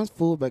 once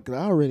fullback, 'cause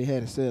I already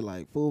had it said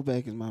like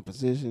fullback is my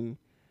position.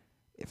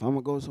 If I'm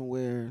gonna go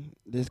somewhere,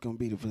 this gonna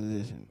be the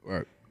position.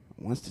 Right.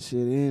 Once the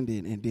shit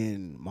ended, and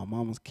then my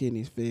mama's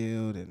kidneys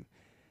failed, and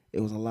it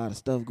was a lot of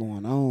stuff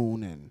going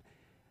on, and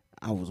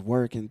I was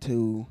working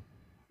too.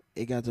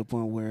 It got to a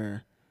point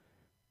where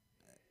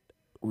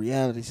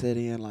reality set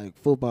in. Like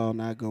football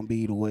not gonna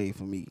be the way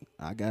for me.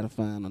 I gotta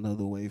find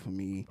another way for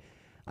me.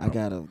 I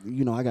gotta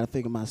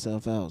figure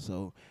myself out.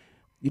 So,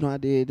 I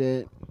did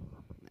that,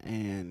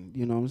 and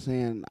you know what I'm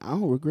saying. I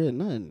don't regret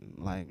nothing.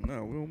 Like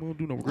No, we don't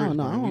do no regrets.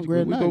 no, I man. don't We-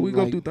 regret we, nothing. We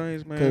go Like, through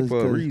things, man, for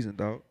a 'cause reason,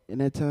 dog. in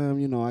that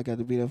time, I got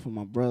to be there for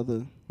my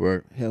brother,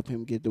 Right. help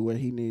him get to where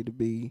he needed to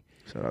be.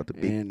 Shout out to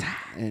Big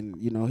And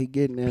he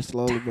getting there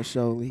slowly but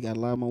surely. He got a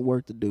lot more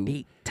work to do.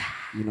 Big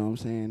You know what I'm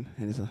saying?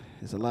 And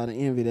it's a lot of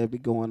envy that be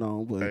going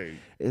on, but Hey,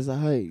 it's a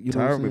hype. You know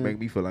what Tyron I'm be saying? make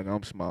me feel like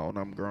I'm small and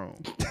I'm grown.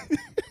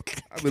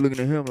 I be looking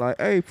at him like,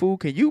 hey, fool,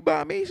 can you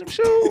buy me some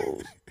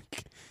shoes?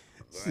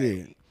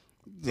 Shit.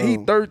 He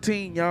So-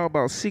 13, y'all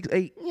about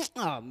 6'8".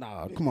 Oh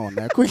no! Come on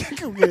now, quick!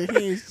 Come here. He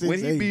ain't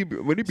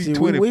 6'8". When he be Shit,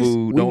 20,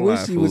 fool, we don't wish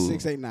lie, he fool. was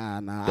 6'8".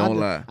 Nah. Don't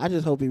lie. I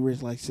just hope he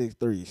reached like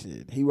 6'3".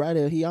 Shit, he right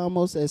there. He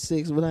almost at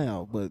 6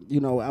 now, but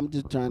I'm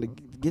just trying to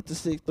get to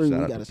 6'3". Shout We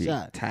out got to a Big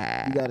shot.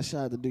 Ty. You got a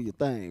shot to do your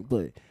thing.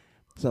 But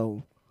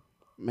so,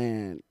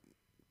 man,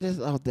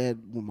 just out that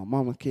with my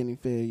mama's kidney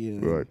failure,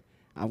 and Right.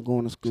 I'm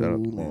going to school, Shout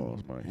out to and,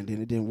 Mars, man. and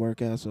then it didn't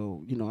work out.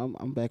 So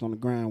I'm back on the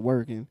grind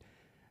working.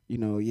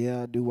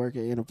 I do work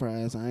at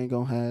Enterprise. I ain't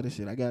gonna hide this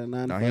shit. I got a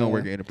 9 to Nah, 5. he don't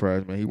work at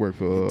Enterprise, man. He work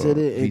for Until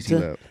the- VC until-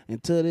 Lab.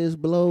 Until this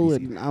blow VC.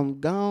 and I'm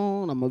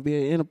gone, I'm gonna be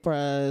at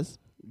Enterprise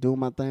doing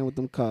my thing with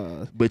them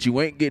cars. But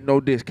you ain't getting no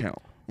discount.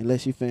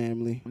 Unless you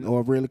family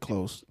or really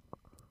close.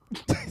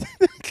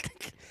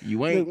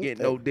 You ain't Look,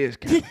 getting no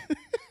discount.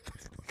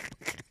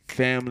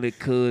 Family,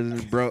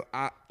 cousins, bro.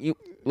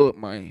 Look,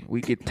 man,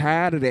 we get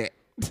tired of that.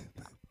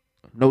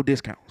 No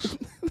discounts.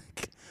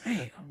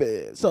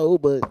 Bad. So,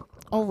 but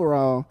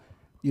overall,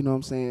 you know what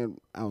I'm saying,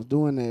 I was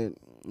doing that.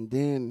 And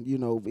then,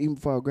 even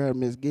before I grabbed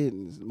Miss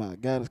Giddens, my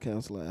guidance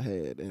counselor I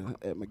had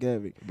at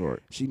McGavick, Right.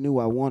 she knew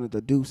I wanted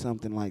to do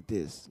something like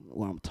this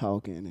where I'm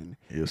talking. And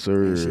Yes,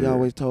 sir. And she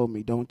always told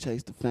me, don't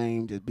chase the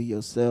fame, just be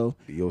yourself.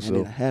 Be And yourself.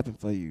 it'll happen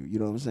for you. You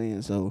know what I'm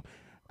saying? So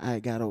I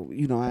got to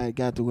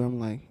where I'm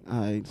like, all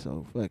right,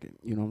 so fuck it.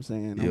 You know what I'm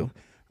saying? Yeah.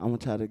 I'm going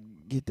to try to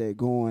get that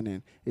going.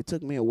 And it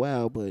took me a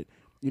while, but,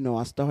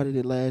 I started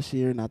it last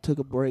year and I took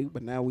a break,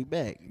 but now we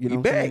back. You know We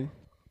what I'm back. saying?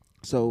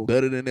 So,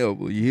 Better than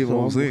ever. You hear so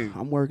what I'm saying?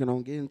 I'm working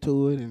on getting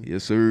to it. And,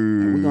 Yes, sir.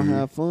 and we're going to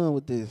have fun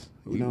with this.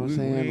 You know what I'm We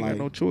saying? ain't Like, got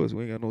no choice.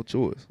 We ain't got no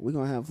choice. we're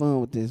going to have fun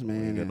with this, We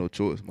man. ain't got And no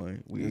choice,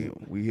 man.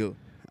 We here.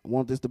 I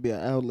want this to be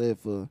an outlet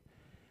for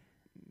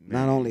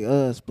not Man. only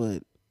us,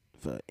 but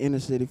for inner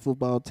city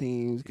football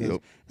teams, because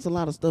Yep. there's a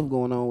lot of stuff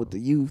going on with the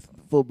youth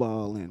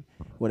football and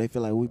where they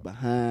feel like we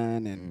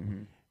behind and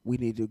Mhm. we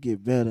need to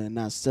get better and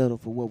not settle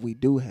for what we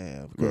do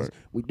have, because Right.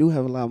 we do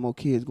have a lot more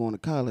kids going to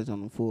college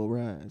on the full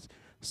rides.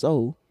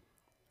 So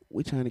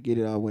we trying to get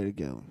it all the way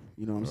together.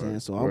 You know what I'm Right. saying?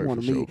 So Right, I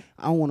want for to be, sure.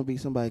 I want to be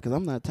somebody, because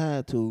I'm not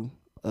tied to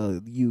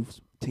a youth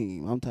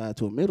team. I'm tied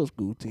to a middle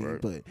school team,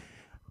 Right. but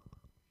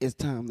it's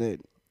time that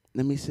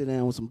let me sit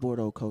down with some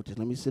Bordeaux coaches.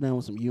 Let me sit down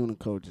with some Unit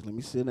coaches. Let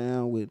me sit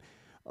down with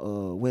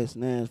West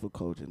Nashville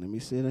coaches. Let me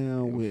sit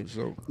down Yeah, with, for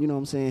sure. you know what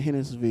I'm saying,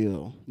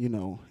 Hendersonville. I'm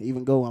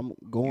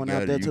going You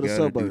out gotta- there you to the gotta do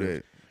suburbs.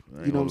 that. I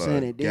ain't You know what I'm gonna lie. saying?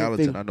 And then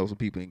Gallatin, figure- I know some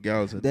people in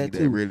Gallatin That that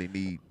too. really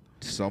need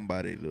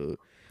somebody to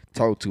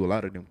talk to. A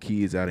lot of them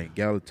kids out in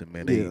Gallatin,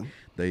 man, Yeah.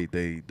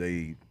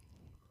 they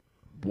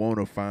want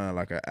to find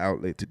like an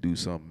outlet to do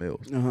something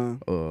else.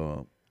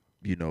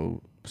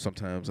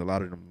 Sometimes a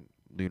lot of them,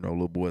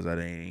 little boys out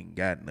there ain't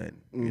got nothing.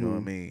 You know what I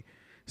Mhm. mean?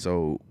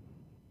 So,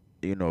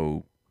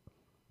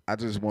 I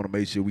just want to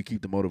make sure we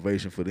keep the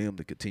motivation for them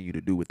to continue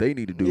to do what they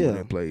need to do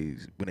Yeah. when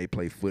they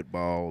play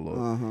football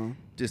or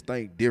just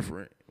think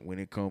different when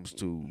it comes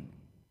to,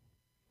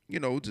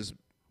 just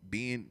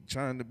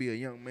trying to be a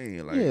young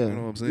man. Like, yeah. you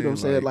know what I'm saying? You know what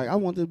I'm saying? Like, I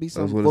want it to be that's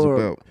something what it's for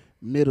about.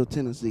 Middle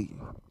Tennessee.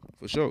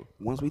 For sure.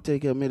 Once we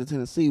take care of Middle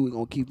Tennessee, we're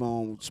going to keep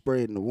on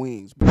spreading the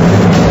wings.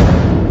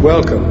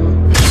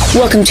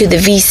 Welcome to the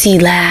VC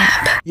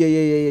Lab.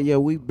 Yeah.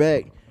 We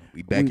back.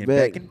 We back We and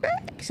back. back and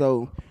back.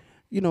 So,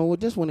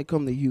 just when it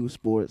comes to youth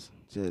sports,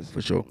 just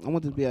For sure. I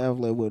want this to be an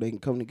outlet where they can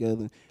come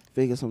together,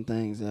 figure some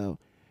things out.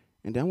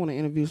 And then I want to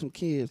interview some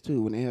kids,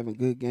 too, when they're having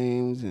good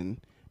games and,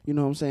 you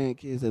know what I'm saying,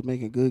 kids that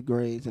making good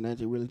grades and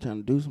actually really trying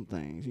to do some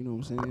things, you know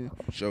what I'm saying?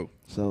 For sure.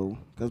 So,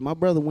 because my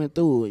brother went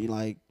through it,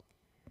 like,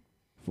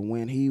 from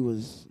when he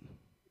was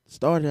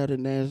started out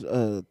in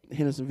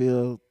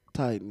Hendersonville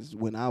Titans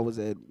when I was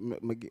at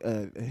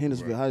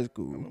Hendersonville High I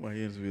School. know my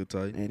Hendersonville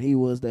Titans. And he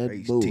was that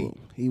H-T. bull.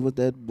 He was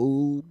that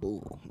bull.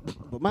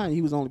 But mind,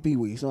 he was only Pee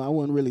Wee, so I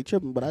wasn't really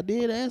tripping. But I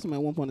did ask him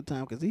at one point in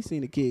time because he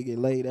seen the kid get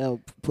laid out,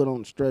 put on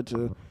the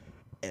stretcher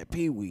at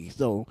Pee Wee.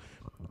 So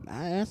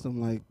I asked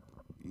him, like,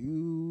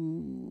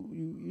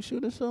 you sure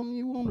there's something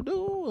you want to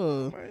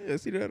do? Man, yeah,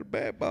 see that a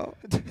bad ball.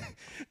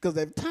 Because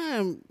at the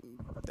time,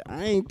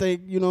 I ain't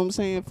think, you know what I'm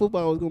saying,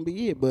 football was going to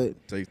be it.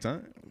 But Takes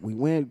time.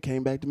 we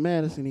came back to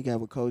Madison. He got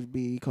with Coach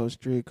B, Coach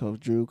Strick, Coach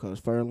Drew,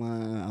 Coach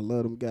Furline. I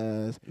love them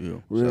guys. Yeah.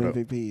 Real Shut up.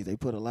 MVPs. They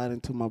put a lot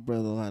into my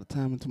brother, a lot of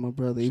time into my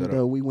brother. Even Shut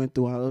though up. we went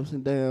through our ups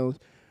and downs,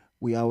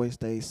 we always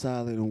stayed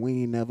solid, and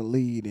we ain't never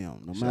leave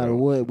them. No Shut matter up.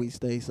 what, we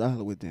stay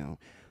solid with them.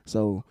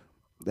 So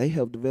they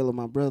helped develop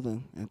my brother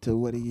into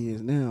what he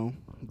is now.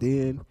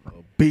 Then, A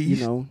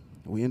beast. you know,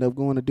 we end up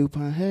going to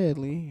DuPont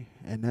Hadley,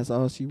 and that's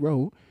all she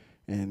wrote.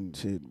 And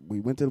shit, we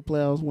went to the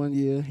playoffs one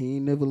year. He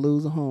ain't never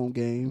lose a home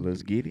game.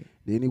 Let's get it.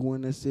 Then he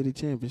won that city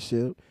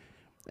championship.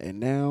 And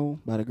now,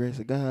 by the grace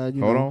of God,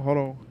 you Hold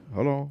know.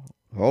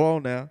 Hold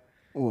on now.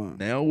 What?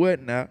 Now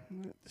what now?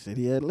 Said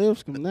he had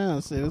Lipscomb now.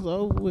 Said it's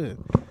over with.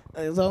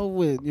 It's over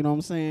with. You know what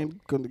I'm saying?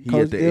 He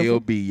at the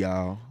LB,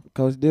 y'all.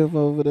 Coach Diff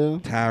over there.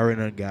 Tyron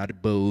done got the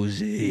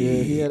bougie.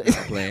 Yeah, he had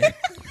playing.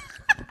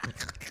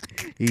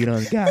 He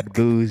done got the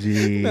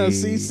bougie. No,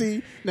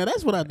 see. Now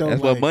that's what I don't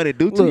That's like. what money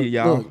do to you,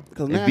 y'all.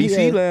 Cause If now he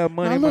VC had, lab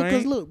money, now look, man.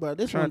 cause look, bro,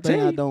 this Tryna one thing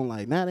tell I you. don't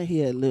like. Now that he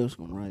had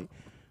Lipscomb, right?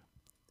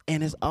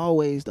 And it's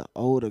always the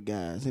older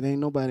guys. It ain't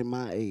nobody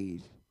my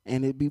age.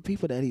 And it be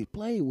people that he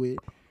played with.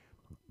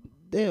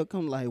 They'll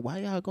come like, why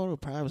y'all go to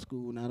private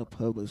school, not a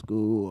public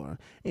school?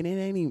 And it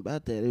ain't even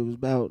about that. It was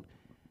about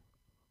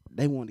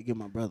they wanted to give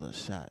my brother a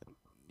shot.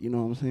 You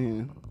know what I'm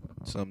saying?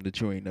 Something that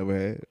you ain't never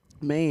had.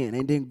 Man,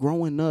 and then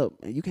growing up,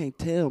 and you can't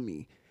tell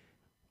me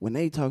when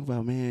they talk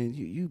about, man,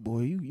 you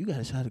got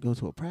a shot to go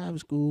to a private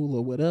school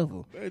or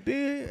whatever. But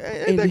then,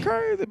 ain't And that then-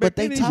 crazy? But Back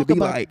they then it used to talk be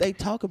about like, they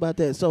talk about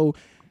that. So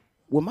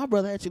when my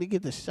brother actually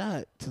get the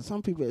shot, to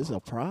some people it's a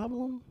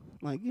problem.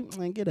 Like,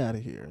 man, get out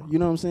of here. You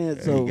know what I'm saying?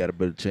 yeah, So he got a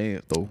better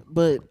chance though.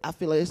 but I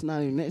feel like it's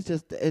not even that. It's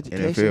just the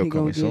education he NFL gonna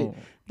coming get. soon.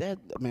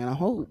 That, man, I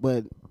hope.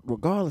 But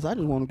regardless, I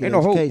just want to Ain't get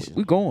no hope. education.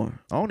 We going.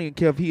 I don't even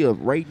care if he a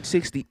rating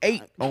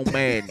 68 on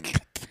Madden.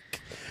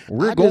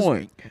 We're I just-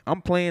 going.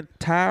 I'm playing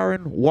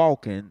Tyron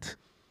Walkins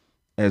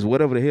as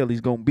whatever the hell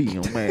he's gonna be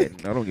on Madden.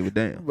 I don't give a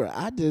damn. Bro,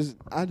 I just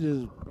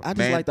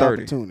Man like the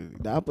 30. opportunity.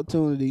 The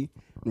opportunity,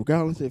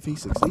 regardless if he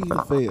succeed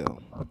or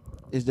fail,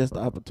 it's just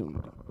the opportunity.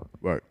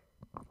 Right.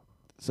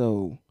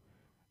 So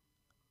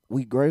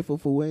we grateful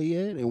for where he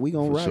at, and we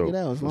gonna For rock sure, it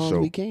out as for long sure.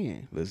 as we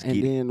can. Let's and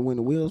get it. then when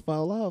the wheels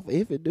fall off,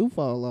 if it do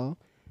fall off,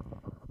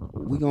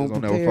 we gonna It's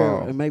gonna never prepare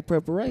fall. and make Put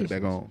it preparations.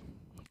 back on.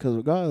 Because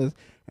regardless,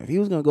 if he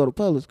was gonna go to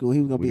public school, he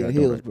was gonna We be at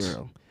got donuts.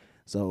 Hillsboro.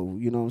 So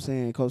you know what I'm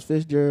saying, Coach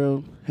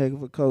Fitzgerald, heck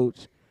of a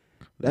coach.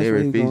 That's where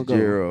Larry he gonna go.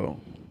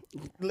 Fitzgerald.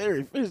 Larry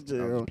I'm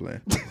Fitzgerald. just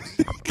playing.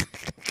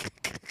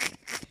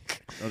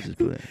 I'm just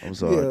playing. I'm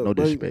sorry. Yeah, No but-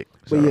 disrespect.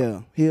 But Sorry.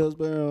 yeah,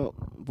 Hillsboro,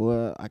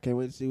 boy, I can't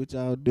wait to see what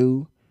y'all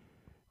do.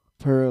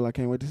 Pearl, I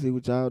can't wait to see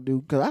what y'all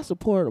do. Because I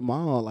support them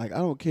all. Like, I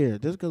don't care.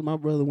 Just because my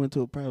brother went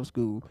to a private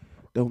school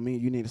don't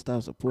mean you need to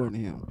stop supporting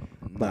him.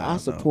 But Nah, I nah.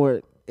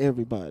 support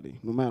everybody,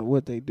 no matter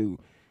what they do.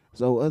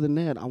 So other than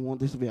that, I want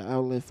this to be an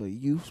outlet for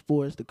youth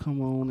sports to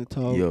come on and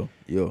talk.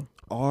 Yeah.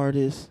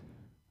 Artists,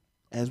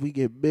 as we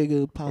get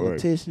bigger,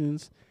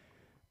 politicians,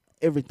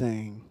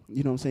 everything.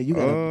 You know what I'm saying? You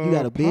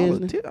got a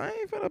business. I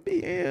ain't finna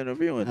be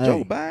interviewing Hey.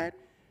 Joe Biden.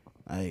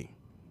 Hey,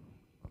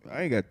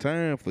 I ain't got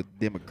time for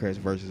Democrats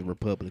versus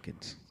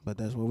Republicans. but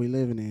that's what we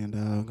living in,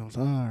 dog. I'm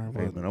sorry.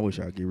 Hey, But man, I wish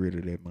I'd get rid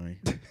of that, man.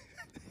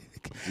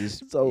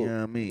 Just, So- you know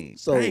what I mean?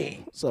 So,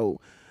 Dang. so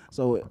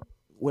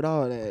with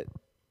all that,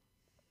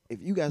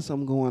 if you got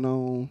something going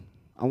on,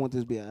 I want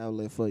this to be an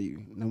outlet for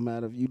you. No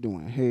matter if you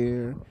doing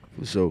hair,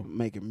 For sure.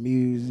 making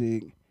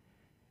music,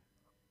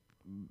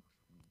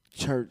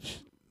 church,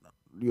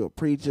 you're a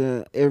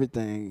preacher,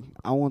 everything.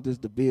 I want this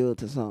to build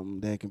to something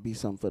that can be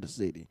something for the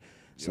city.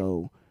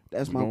 So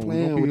that's We my gon- we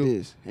plan gon' with build.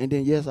 this. And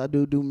then yes, I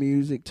do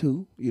music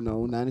too. You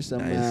know,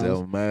 97 miles.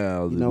 97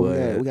 miles. You know,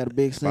 we got a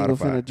big single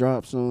Spotify. finna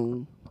drop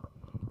soon.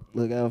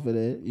 Look out for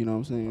that. You know what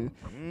I'm saying?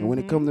 And when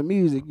it Mhm. comes to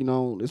music, you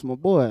know, it's my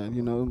boy.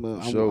 You know,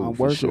 but sure, I'm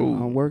for working. sure.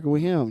 I'm working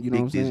with him. You know Big what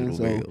I'm saying? digital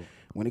So veil.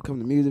 when it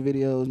comes to music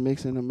videos,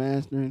 mixing and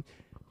mastering,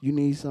 you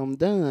need something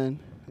done.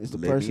 It's the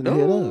Let me person to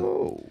hit up.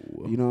 know.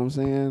 You know what I'm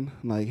saying?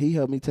 Like he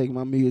helped me take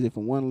my music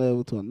from one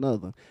level to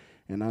another,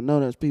 and I know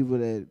there's people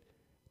that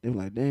they're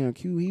like, "Damn,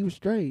 Q, he was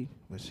straight,"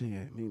 but shit,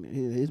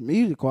 his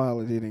music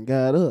quality didn't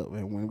got up.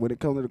 And when it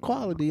comes to the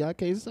quality, I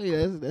can't say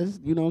that's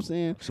you know what I'm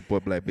saying?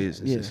 Support black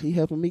businesses. Yes, he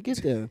helping me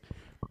get there.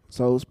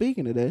 So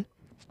speaking of that,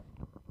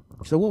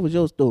 so what was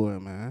your story,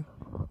 man?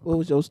 What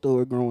was your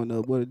story growing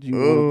up? What did you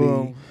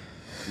want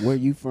to be? Where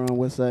you from?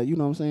 What side? You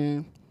know what I'm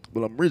saying?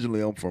 Well,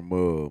 I'm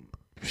from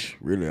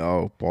really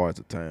all parts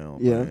of town.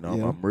 Yeah, man. I'm,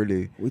 yeah. I'm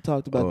really. We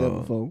talked about that Uh,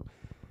 before.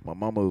 My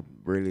mama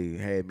really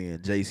had me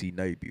in J.C.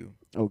 Napier.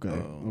 Okay,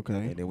 okay.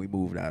 And then we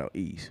moved out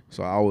east.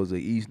 So I was a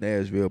East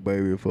Nashville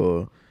baby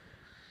for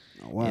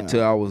Wow.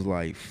 until I was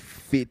like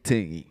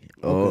 15.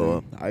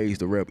 Okay. I used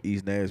to rep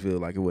East Nashville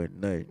like it wasn't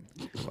nothing.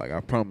 Like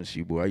I promise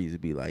you, boy, I used to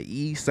be like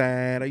East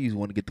Side. I used to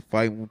want to get to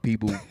fight with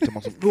people talking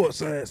about some North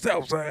Side,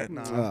 South Side,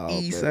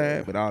 East man.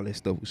 Side, but all that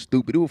stuff was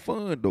stupid. It was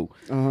fun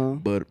though.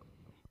 But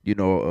you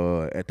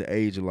know, at the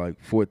age of like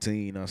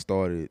 14, I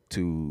started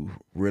to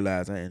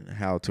realize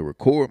how to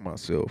record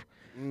myself.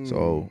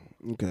 So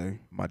Okay.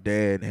 my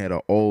dad had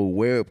an old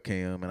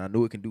webcam, and I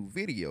knew it can do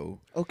video.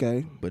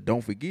 Okay. But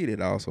don't forget,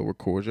 it also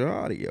records your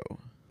audio.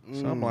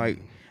 So I'm like,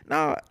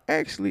 nah,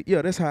 actually,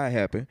 yeah, that's how it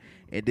happened.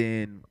 And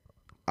then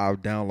I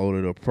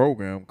downloaded a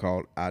program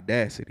called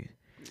Audacity.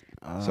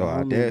 So I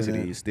remember Audacity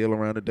that. is still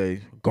around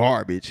today.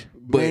 Garbage.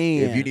 But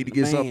if you need to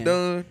get something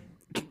done,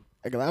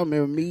 Like, I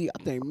remember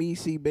I think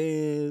C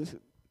Bands,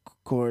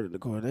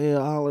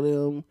 Cordell, all of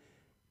them.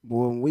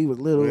 Boy, when we was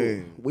little,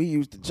 Man. we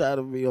used to try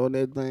to be on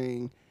that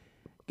thing.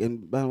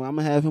 And I'm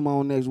gonna have him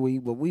on next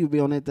week, but we would be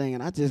on that thing,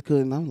 and I just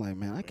couldn't. I'm like,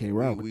 man, I can't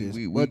rock with this.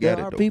 we But got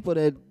there it, are though. people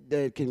that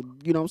can,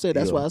 you know what I'm saying?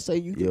 That's Yeah. why I say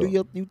you can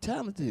Yeah. you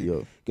talented.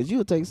 Yeah. Because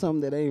you'll take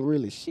something that ain't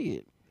really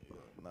shit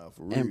nah,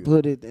 for and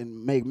put it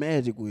and make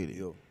magic with it.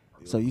 Yeah.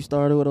 So you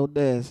started with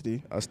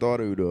Audacity. I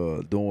started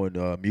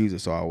doing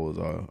music, so I was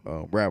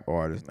a rap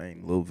artist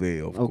named Lil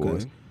Veil, of Okay.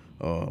 course.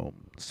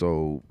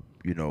 So,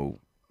 you know,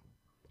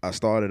 I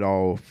started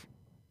off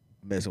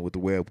messing with the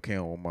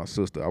webcam with my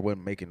sister. I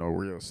wasn't making no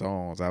real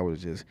songs. I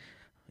was just,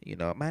 you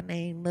know, my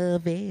name Lil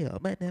Veil,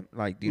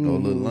 like, you know,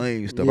 little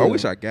lame stuff. I Yeah.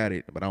 wish I got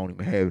it, but I don't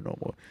even have it no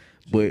more.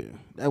 But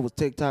That was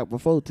TikTok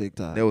before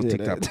TikTok. that was Yeah,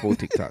 TikTok before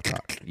TikTok.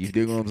 You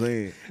dig what I'm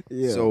saying?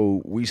 Yeah.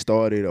 So I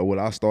started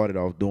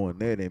off doing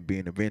that and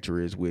being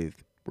adventurous with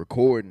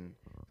recording.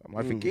 I'm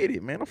like, forget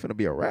it, man. I'm finna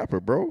be a rapper,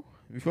 bro.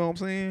 You feel what I'm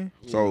saying?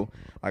 Yeah. So,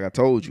 like I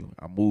told you,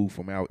 I moved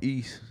from out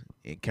east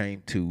and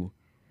came to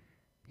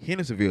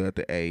Hendersonville at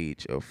the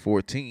age of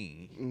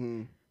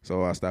 14.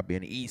 So I stopped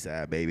being the east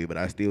side, baby, but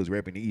I still was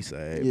repping the east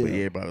side. Yeah. But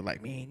everybody was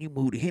like, man, you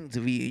moved to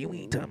Hendersonville. You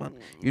ain't talking about,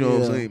 you know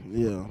what I'm saying?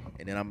 Yeah.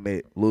 And then I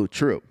met Lil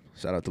Trip.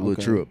 Shout out to Lil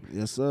Okay. Trip.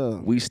 Yes, sir.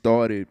 We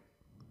started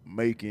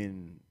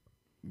making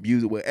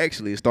music. Well,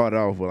 actually, it started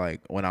off with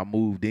like when I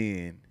moved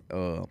in.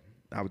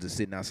 I was just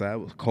sitting outside. It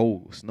was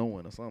cold,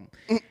 snowing or something.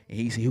 And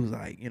he was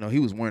like, you know, he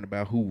was worrying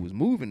about who was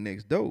moving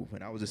next door.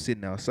 And I was just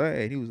sitting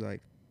outside. He was like,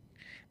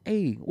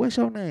 hey, what's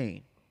your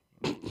name?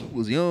 We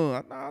was young.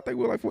 I think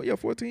we were like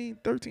 14,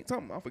 13,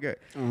 something. I forgot.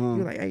 He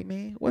was like, hey,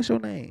 man, what's your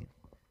name?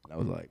 And I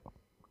was like,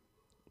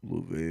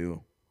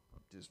 Lavelle.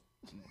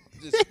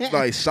 Just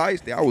like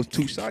shiesty. I was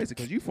too shiesty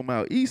because you from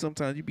out east.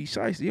 Sometimes you be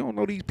shiesty. You don't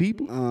know these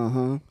people.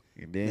 And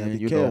then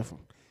be careful.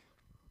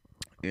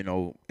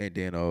 And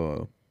then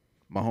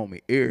my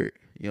homie Eric,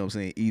 you know what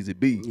I'm saying, Easy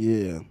B.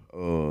 Yeah.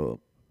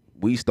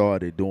 We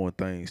started doing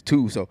things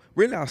too. So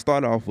really, I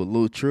started off with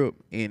Lil Trip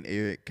and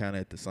Eric kind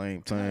of at the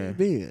same time.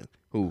 Ben.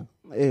 Who?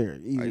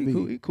 Eric. Easy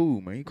B. He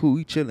cool, man. He cool.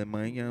 He chilling,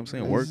 man. You know what I'm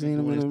saying? I ain't seen Working,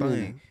 him doing his in a thing.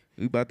 minute.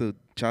 We about to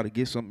try to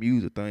get some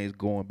music things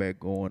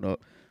going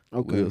up.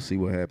 Okay. We'll see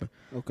what happens.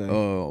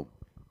 Okay.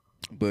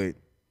 But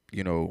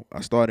you know,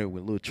 I started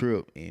with Lil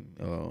Trip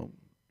and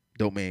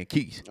Dope Man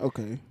Keys.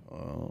 Okay.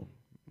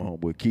 My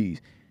homeboy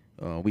Keys.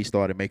 We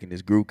started making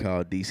this group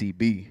called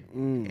DCB,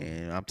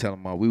 and I'm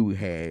telling my we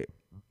had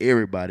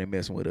everybody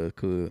messing with us.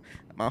 Cause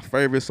my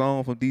favorite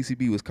song from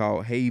DCB was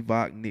called Hey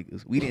Vok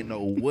Niggas. We didn't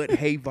know what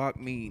Hey Vok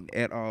mean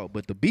at all,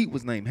 but the beat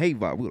was named Hey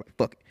Vok. We were like,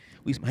 fuck it,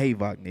 we some Hey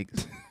Vok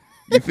niggas.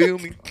 You feel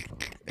me?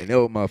 And that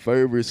was my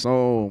favorite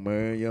song,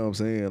 man. You know what I'm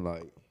saying?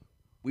 Like,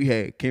 we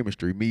had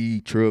chemistry,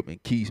 me, Trip,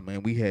 and Keys,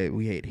 man. We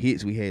had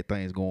hits, we had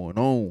things going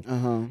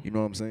on. You know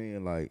what I'm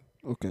saying? Like,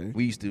 Okay.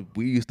 we used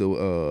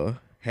to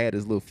had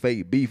this little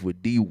fake beef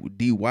with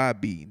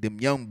DYB, them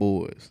young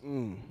boys.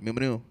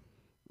 Remember them?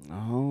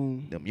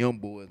 Them young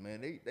boys,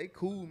 man. They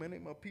cool, man. They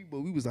my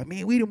people. We was like,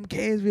 man, we them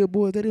Casville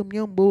boys. They them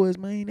young boys,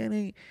 man. That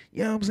ain't,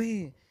 you know what I'm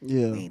saying?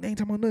 Yeah. They ain't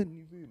talking about nothing.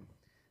 You feel me?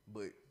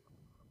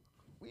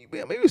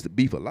 But we used to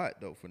beef a lot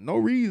though for no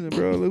reason,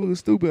 bro. It was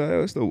stupid.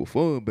 That stuff was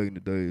fun back in the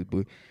days.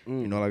 But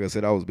you know, like I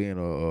said, I was being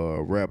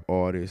a rap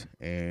artist,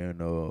 and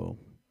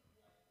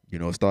you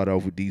know, started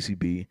off with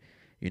DCB.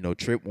 You know,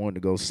 Trip wanted to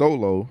go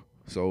solo,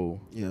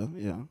 so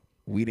Yeah.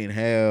 we didn't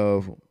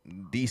have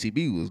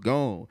DCB was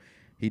gone.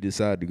 He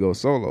decided to go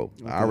solo.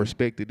 I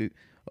respected it.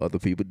 Other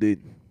people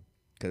didn't.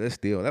 Cause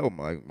that was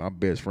like my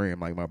best friend,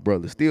 like my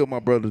brother. Still my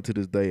brother to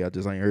this day. I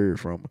just ain't heard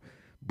from him.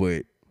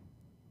 But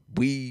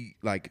we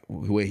like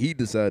when he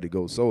decided to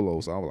go solo,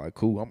 so I was like,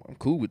 cool. I'm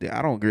cool with that.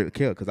 I don't really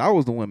care because I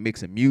was the one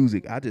mixing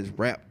music. I just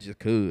rapped just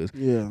cause.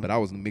 Yeah. But I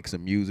was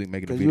mixing music,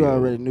 making the Because video. you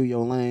already knew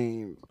your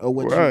lane or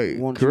what Right,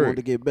 you wanted correct.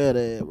 to get better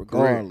at,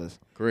 regardless.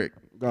 Correct.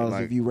 Regardless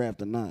Like, if you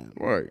rapped or not.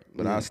 right.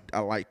 But Yeah. I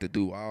like to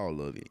do all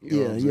of it. You know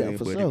what I'm Yeah, saying?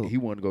 for But sure. he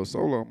wanted to go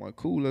solo. I'm like,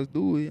 cool, let's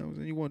do it. You know what I'm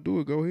saying? You want to do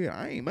it, go ahead.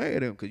 I ain't mad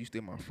at him because you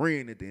still my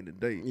friend at the end of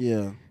the day.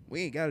 Yeah.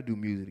 We ain't got to do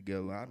music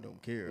together. I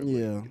don't care. But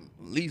Yeah.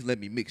 at least let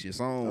me mix your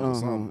songs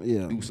or something.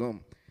 Yeah. Do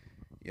something.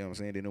 You know what I'm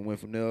saying? Then it went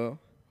from there.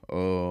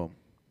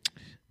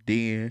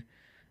 Then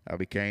I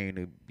became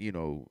to,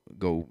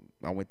 go.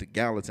 I went to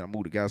Gallatin. I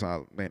moved to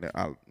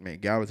Gallatin.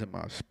 Gallatin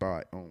my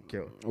spot. I don't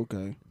care.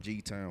 Okay.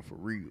 G-Town for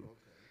real.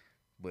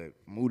 But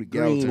moved to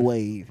Green Gallatin.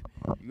 Wave.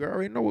 You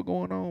already know what's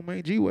going on,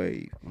 man.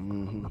 G-Wave.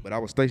 Mm-hmm. But I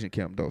was station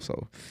camp though,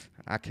 so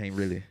I can't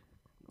really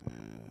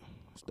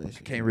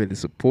Station.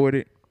 support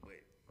it.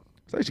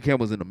 Station camp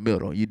was in the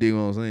middle. You dig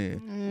what I'm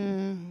saying?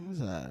 Yeah,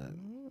 it's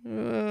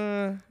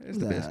alright. It's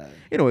the best. alright.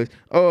 Anyways,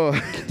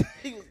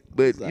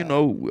 but It's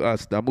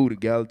alright. I moved to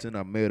Gallatin.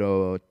 I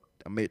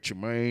met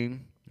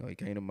Tremaine. He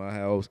came to my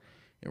house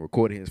and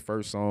recorded his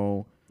first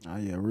song. Oh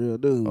yeah, real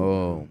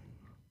dude.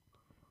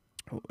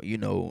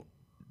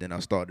 Then I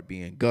started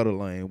being Gutter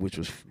Lane, which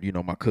was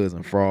my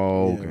cousin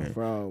Frog yeah, and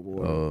Frog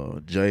Boy.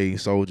 Jay,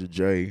 Soldier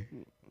Jay.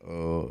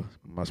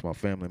 That's my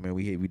family, man.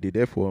 We did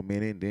that for a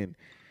minute, and then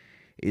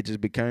it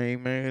just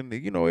became, man,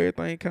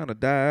 everything kind of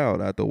died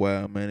out after a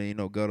while, man.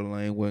 Gutter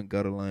Lane wasn't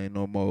Gutter Lane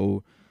no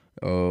more.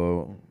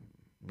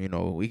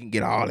 We can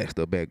get all that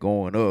stuff back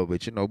going up,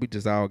 but we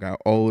just all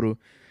got older.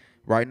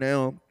 Right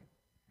now,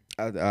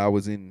 I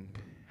was in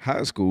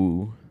high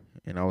school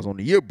and I was on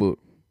the yearbook,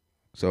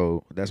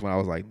 so that's when I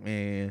was like,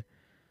 man,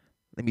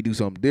 let me do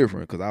something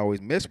different, because I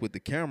always messed with the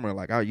camera.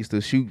 Like, I used to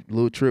shoot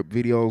little trip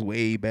videos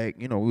way back.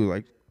 We were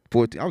like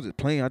 14. I was just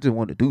playing. I just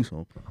wanted to do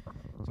something.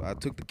 So I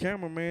took the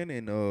camera, man,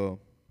 and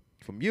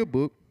from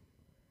yearbook,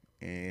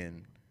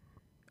 and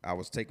I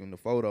was taking the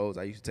photos.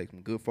 I used to take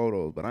some good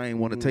photos, but I ain't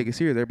want to take it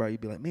serious. Everybody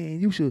be like, man,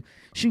 you should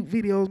shoot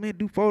videos, man,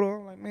 do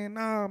photos. I'm like, man,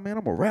 nah, man,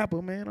 I'm a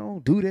rapper, man. I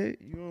don't do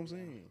that. You know what I'm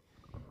saying?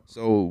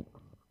 So,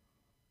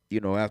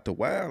 after a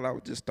while, I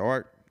would just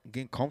start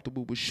getting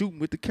comfortable with shooting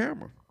with the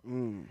camera.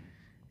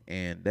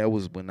 And that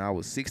was when I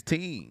was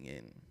 16,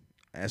 and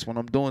that's what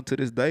I'm doing to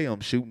this day. I'm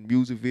shooting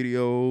music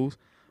videos,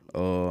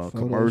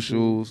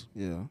 commercials,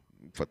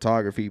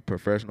 photography,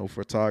 professional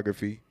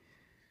photography.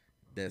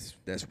 That's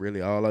really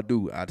all I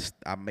do.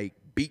 I make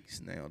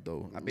beats now,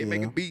 though. I've been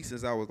making beats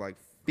since I was like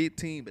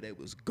 15, but it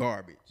was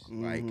garbage.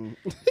 Like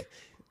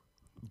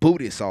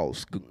booty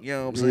sauce. You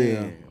know what I'm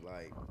saying?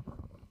 Like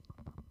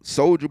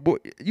Soulja Boy.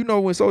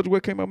 When Soulja Boy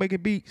came out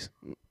making beats?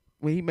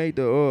 When he made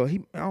I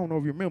don't know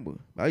if you remember.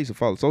 I used to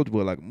follow Soulja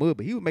Boy like a mud,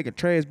 but he was making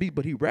trash beats,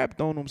 but he rapped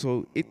on them,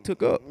 so it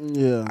took up.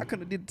 Yeah. I could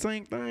have did the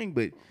same thing,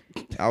 but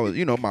I was,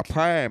 my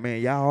pride,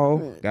 man.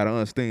 Y'all gotta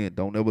understand.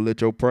 Don't ever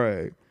let your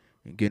pride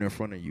get in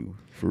front of you,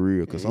 for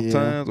real. Because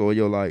sometimes, or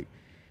you're like,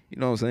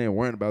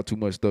 worrying about too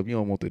much stuff, you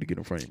don't want that to get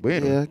in front of you. But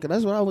anyway. Yeah, because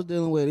that's what I was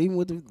dealing with, even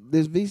with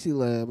this VC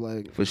lab.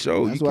 Like, for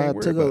sure. That's you why can't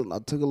I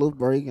took a little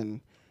break and,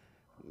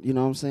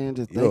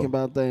 just thinking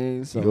about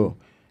things. So,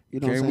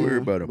 Can't worry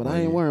about it, but man.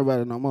 I ain't worrying about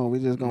it no more. We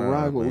just gonna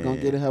rock with it. We're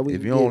gonna get it how we If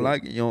can you don't get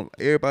like it,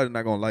 everybody's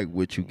not gonna like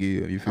what you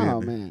give. You feel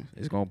me? Man.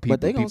 It's gonna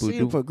But they gonna people see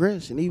do. the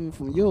progression even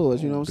from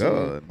yours. You know what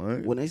I'm saying?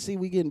 Man. When they see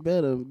we getting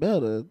better and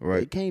better,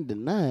 Right. they can't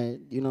deny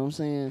it. You know what I'm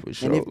saying? For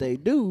sure. And if they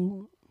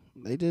do,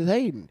 they just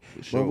hating.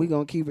 For sure. But we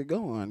gonna keep it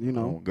going.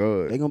 Oh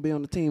God. They gonna be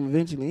on the team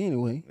eventually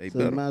anyway. They so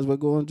you better. might as well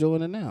go and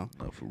join it now.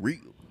 No, for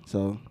real.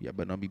 So Yeah,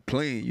 but not be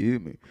playing, you hear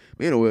me?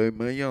 But anyway,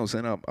 man, you know what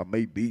I'm saying? I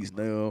make beats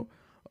now.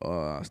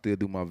 I still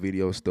do my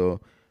video stuff.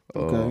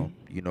 Okay.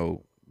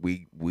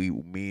 Me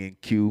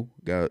and Q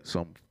got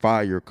some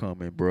fire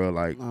coming, bro.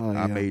 Like,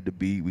 I made the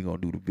beat. We gonna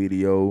do the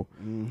video.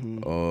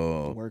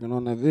 working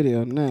on that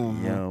video now.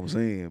 You know what I'm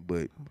saying?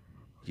 But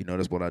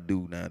that's what I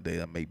do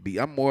nowadays. I make beats.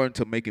 I'm more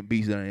into making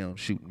beats than I am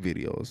shooting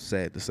videos.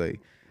 Sad to say,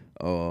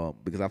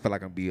 because I feel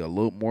like I can be a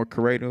little more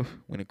creative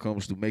when it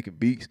comes to making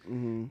beats.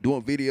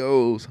 Doing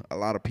videos, a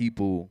lot of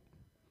people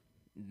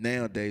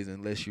nowadays,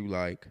 unless you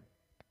like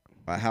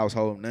a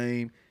household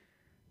name,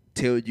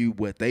 tell you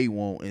what they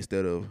want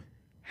instead of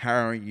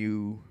hiring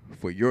you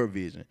for your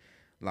vision.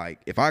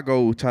 Like, if I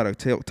go try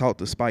to talk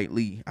to Spike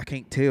Lee, I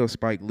can't tell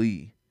Spike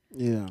Lee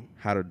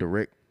how to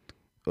direct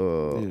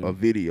a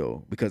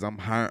video, because I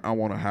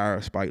want to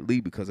hire Spike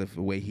Lee because of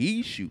the way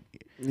he shoot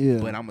it. Yeah.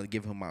 But I'm gonna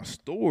give him my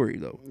story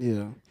though.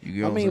 Yeah. You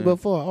get what I'm saying? but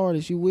for an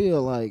artist, you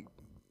will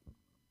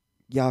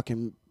y'all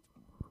can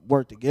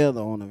work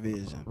together on a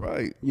vision.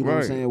 Right. You know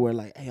what I'm saying? Where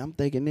like, hey, I'm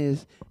thinking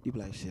this. You be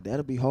like, shit,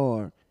 that'll be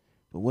hard.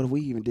 But what if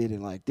we even did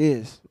it like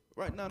this?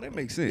 Right, now that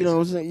makes sense. You know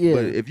what I'm saying? Yeah.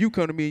 But if you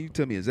come to me and you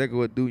tell me exactly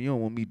what to do, you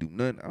don't want me to do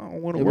nothing. I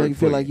don't want to it work make you for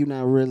feel you. like you're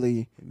not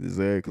really.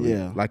 Exactly.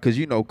 Yeah. Like, cause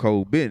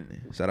Cole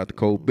Benton. Shout out to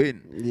Cole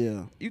Benton.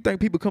 Yeah. You think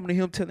people coming to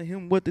him telling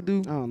him what to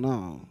do? Oh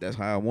no. That's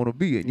how I want to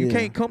be. You Yeah.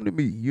 can't come to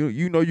me.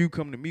 You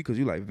come to me because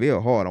you like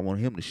very hard. I want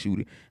him to shoot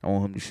it. I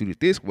want him to shoot it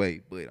this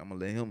way. But I'm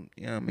gonna let him,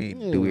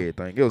 do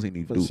everything else he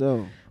needs to For do.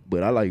 sure.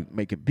 But I like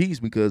making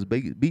beats because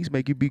beats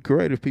make you be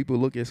creative. People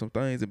look at some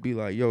things and be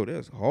like, yo,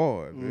 that's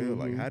hard, man.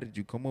 Like, how did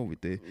you come up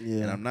with that?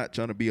 Yeah. And I'm not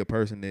trying to be a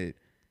person that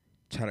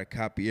try to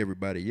copy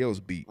everybody else's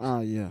beats.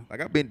 Oh yeah.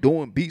 Like, I've been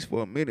doing beats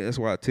for a minute. That's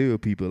why I tell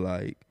people,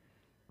 like,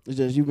 It's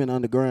just you've been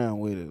underground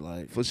with it,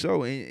 like. for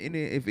sure. And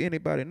if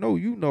anybody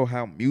know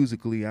how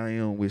musically I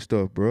am with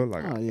stuff, bro.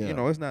 Like, Oh,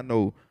 yeah. it's not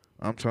no,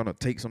 I'm trying to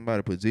take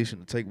somebody's position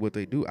to take what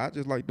they do. I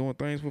just like doing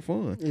things for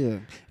fun. Yeah.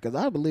 Because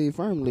I believe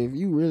firmly if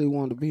you really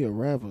want to be a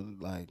rapper,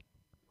 like,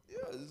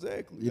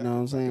 exactly. You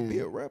know what I'm I can be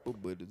saying? a rapper,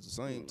 but at the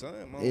same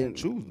time, I don't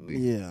choose to be.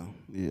 Yeah.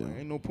 Like,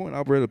 ain't no point.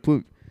 I'd rather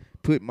put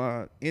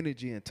my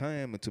energy and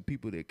time into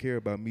people that care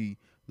about me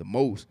the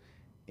most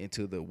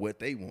into what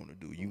they want to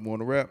do. You want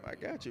to rap? I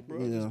got you, bro.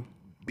 Yeah. Just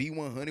be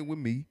 100 with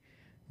me.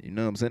 You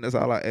know what I'm saying? That's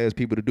all I ask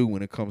people to do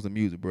when it comes to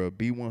music, bro.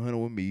 Be 100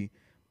 with me.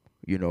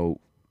 You know,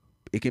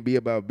 it can be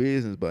about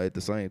business, but at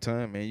the same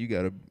time, man, you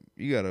gotta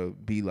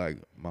be like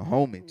my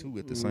homie too.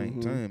 At the same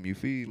time, you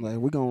feel me? Like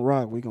we gonna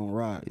rock. We gonna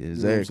rock.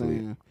 Exactly.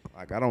 You know what I'm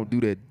Like I don't do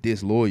that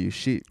disloyal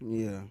shit. saying?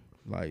 Yeah.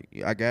 Like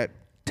I got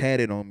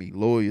tatted on me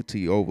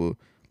loyalty over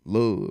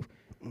love.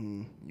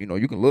 You know,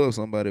 you can love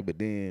somebody, but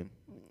then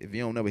if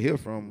you don't never hear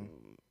from them,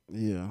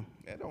 Yeah.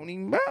 that don't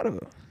even matter.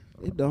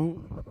 It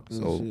don't.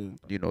 So, Shit.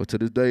 you know, to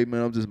this day,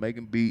 man, I'm just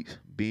making beats,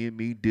 being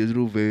me,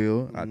 Digital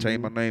Veil. I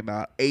changed my name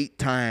out 8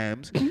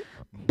 times,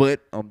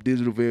 but I'm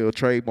Digital Veil,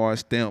 trademark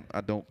stamp.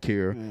 I don't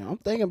care. Man, I'm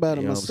thinking about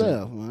it You know what I'm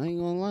saying? myself. I ain't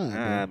gonna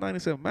lie. bro.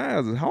 97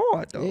 miles is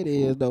hard, though. It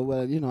is though,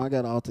 but you know I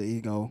got alter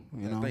ego.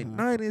 You know. I think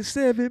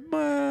 97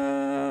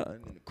 miles.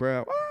 And in the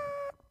crowd,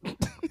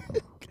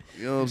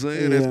 you know what I'm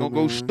saying? That's Yeah, going to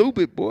go man.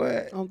 stupid,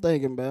 boy. I'm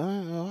thinking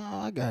about.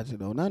 I got you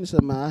though.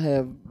 97. I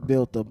have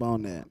built up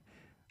on that.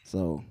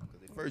 So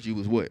At first, you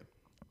was what?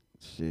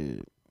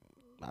 shit.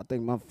 I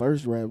think my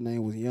first rap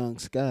name was Young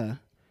Sky.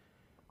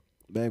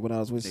 Back when I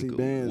was with C Nigga,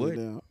 Bands.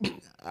 what?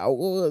 I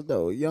was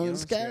though Young, Young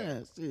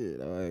Sky.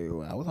 Shit,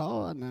 I was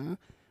hard now.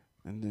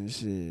 And then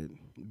shit,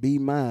 B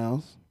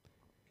Miles.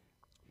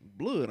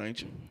 Blood,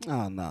 ain't you?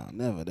 Oh no,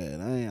 never that.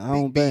 I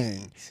don't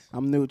bang.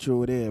 I'm neutral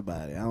with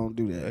everybody. I don't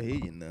do I that. hear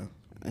you now.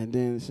 And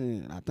then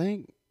shit, I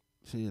think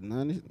shit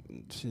 90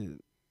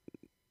 shit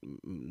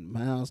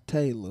Miles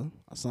Taylor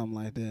or something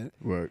like that.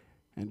 Right.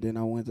 And then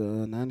I went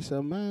to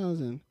 97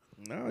 Miles and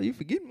No, you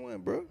forgetting one,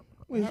 bro.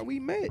 Which- How we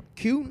met?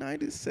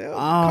 Q97. oh Come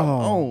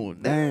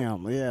on, now.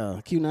 damn,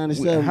 yeah,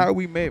 Q97. How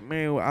we met,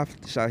 man? I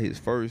shot his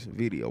first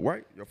video,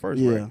 right? Your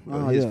first, Yeah. right?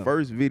 Oh, His yeah.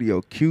 first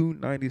video,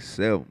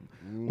 Q97.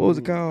 What was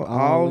it called?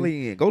 All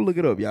in. Go look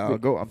it up, y'all.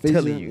 Go. I'm Feature-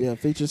 telling you. Yeah,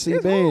 feature C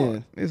It's Band.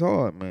 hard. It's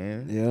hard,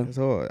 man. Yeah. It's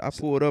hard. I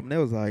pulled up and they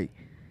was like,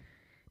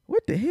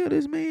 what the hell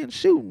this man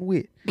shooting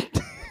with?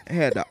 I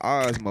had the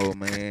Osmo,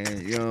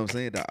 man. You know what I'm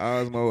saying? The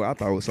Osmo, I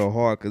thought it was so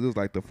hard because it was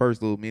like the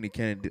first little mini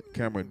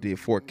camera did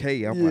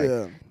 4K. I'm Yeah.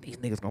 like, these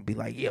niggas gonna be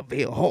like, yeah,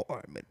 very hard.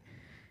 But,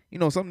 you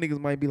know, some niggas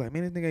might be like,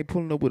 man, this nigga ain't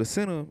pulling up with a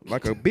center,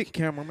 like a big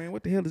camera, man.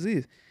 What the hell is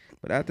this?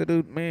 But after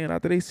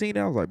they seen it,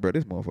 I was like, bro,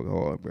 this motherfucker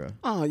hard, bro.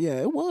 Oh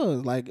yeah, it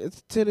was like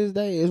it's to this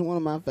day. It's one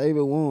of my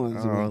favorite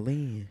ones. All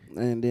in.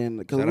 And then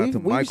because Shout out to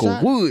we've Michael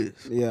shot,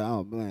 Woods. Yeah,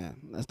 oh man,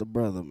 that's the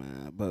brother,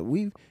 man. But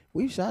we've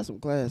shot some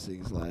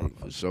classics like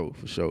For sure.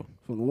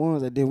 from the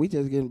ones that did. We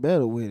just getting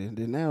better with it.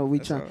 Then now we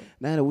That's try. all.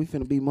 Now that we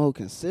finna be more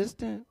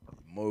consistent,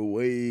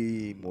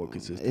 Way more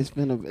consistent. it's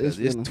finna. It's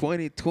This finna.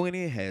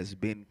 2020 has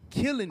been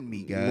killing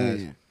me, guys.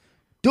 Man.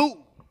 Dude.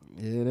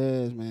 Yeah, it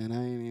is, man.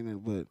 I ain't in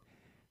it, but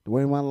the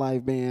way my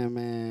life been,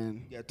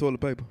 man. You got toilet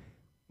paper?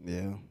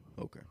 Yeah,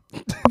 Okay.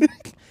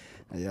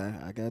 yeah,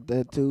 I got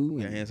that too. You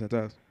got and- hand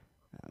sanitizer?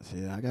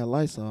 Shit, I got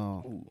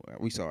Lysol. Ooh,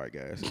 we sorry,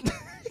 guys.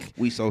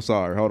 We so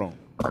sorry. Hold on.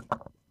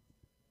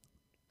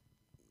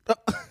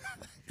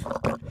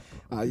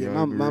 Oh yeah,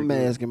 Yeah, my I agree.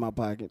 mask in my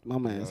pocket. My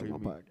mask in my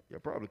pocket. You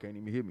probably can't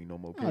even hear me no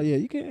more. Oh yeah,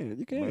 you can.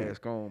 You can.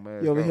 Mask on,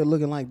 mask You over on. here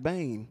looking like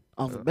Bane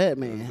off of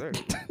Batman.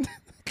 Exactly.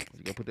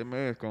 You gotta put that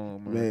mask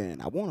on, man.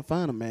 Man, I want to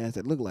find a mask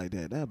that look like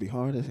that. That'd be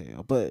hard as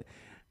hell. But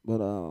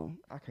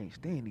I can't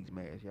stand these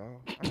masks,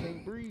 y'all. I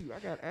can't breathe. I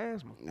got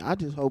asthma. I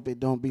just hope it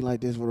don't be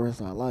like this for the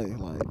rest of our life.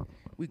 Like,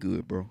 We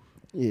good, bro.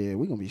 yeah,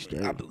 we gonna be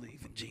straight. I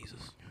believe in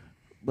Jesus.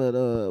 But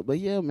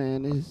yeah,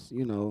 man, it's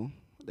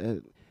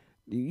that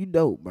you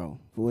dope, bro,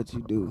 for what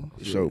you do.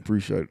 For sure.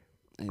 Appreciate it.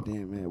 And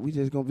then, man, we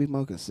just gonna be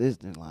more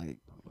consistent, like,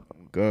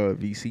 God,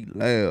 VC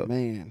Lab.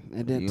 man.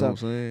 And then You know what I'm talk.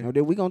 saying? And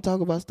then we gonna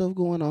talk about stuff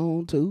going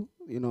on too.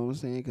 You know what I'm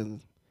saying? Cause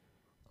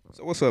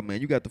So what's up,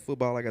 man? You got the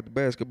football, I got the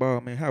basketball,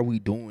 man. How we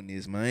doing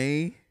this,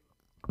 man?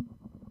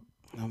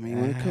 I mean,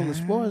 when it comes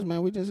to sports,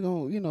 man, we just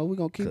gonna we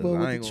gonna keep up 'Cause I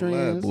with ain't the gonna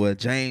lie, trends. boy.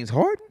 James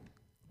Harden.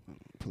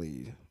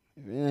 Please,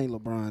 if it ain't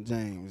LeBron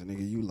James,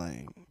 nigga, you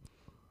lame.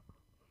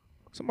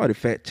 Somebody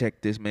fact check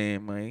this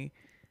man.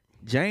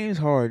 James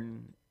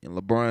Harden and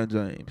LeBron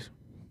James.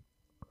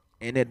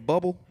 In that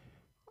bubble,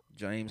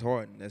 James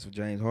Harden. That's what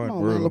James Harden. Come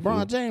on, man. world LeBron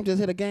for. James just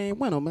hit a game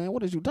winner, man.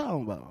 What is you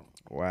talking about?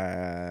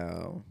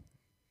 Wow.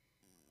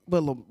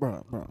 But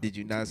LeBron, bro, Did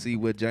you not see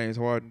what James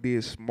Harden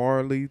did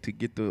smartly to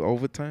get the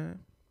overtime?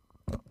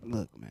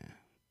 look, man.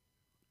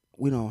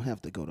 We don't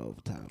have to go to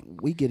overtime.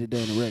 We get it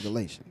done in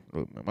regulation.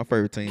 Look, man, my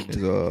favorite team is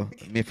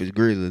Memphis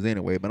Grizzlies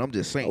anyway, but I'm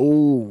just saying.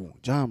 Oh,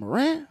 John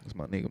Morant, That's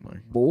my nigga,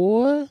 man.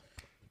 boy.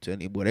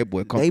 Telling you, boy, that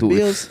boy come They through.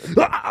 build,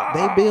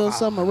 they build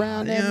something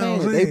around that You know what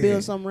man. I'm They saying?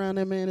 build something around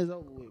that man. It's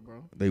over with,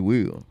 bro. They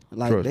will.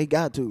 Like Trust they me.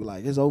 got to.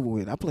 Like it's over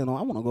with. I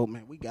want to go,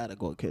 man. We gotta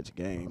go catch a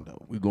game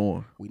though. We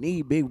going. We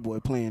need big boy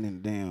playing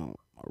in the damn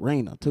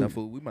arena too. Now,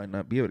 fool, we might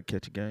not be able to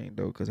catch a game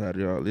though, cause how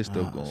did all this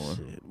stuff Ah, going?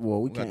 shit. Well,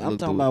 we We got can't. to I'm look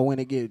talking through about when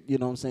it get. You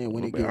know what I'm saying?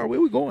 When it All right, get. where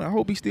we going? I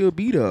hope he still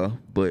be there,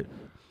 but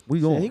We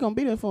Shit, going. he gonna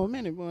be there for a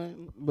minute, boy.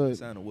 He But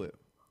signed a what?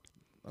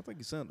 I think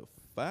he signed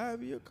a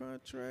 5-year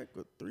contract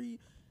or 3.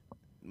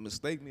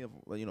 Mistake me if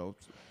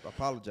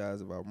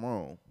apologize if I'm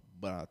wrong,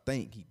 but I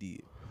think he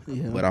did.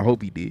 yeah. But I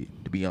hope he did,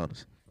 to be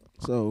honest.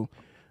 So,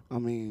 I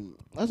mean,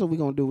 that's what we're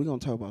gonna do. We're gonna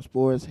talk about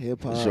sports,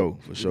 hip hop. For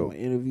We're sure. gonna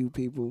interview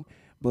people,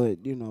 but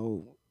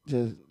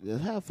just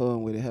have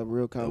fun with it. Have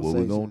real That's what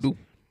conversations. we gonna do.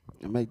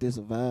 And make this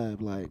a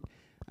vibe. Like,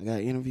 I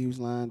got interviews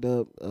lined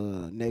up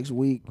next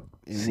week.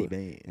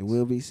 C-Bands. It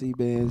will be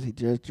C-Bands. He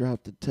just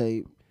dropped the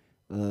tape.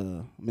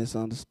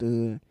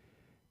 Misunderstood.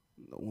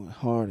 One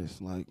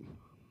hardest. Like,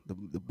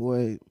 the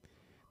boy,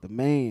 the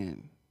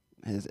man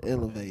has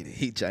elevated.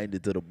 He changed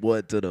it to the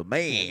boy to the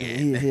man.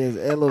 He has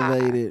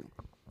elevated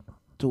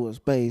to a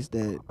space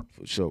that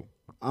For sure.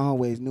 I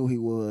always knew he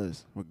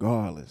was,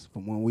 regardless,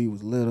 from when we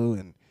was little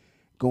and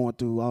going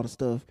through all the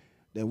stuff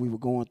that we were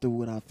going through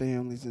with our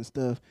families and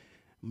stuff.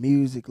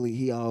 Musically,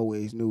 he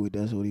always knew it.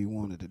 That's what he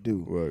wanted to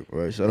do.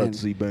 Right. Shout out And- to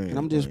C-Bands. And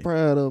I'm just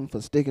proud of him for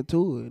sticking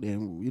to it.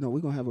 And, we're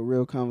going to have a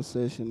real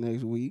conversation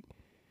next week.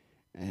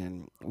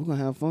 And we're going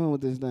to have fun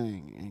with this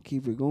thing and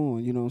keep it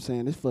going. You know what I'm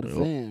saying? It's for the Yep.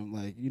 fam.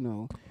 Like,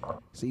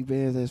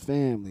 C-Bands as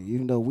family,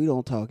 even though we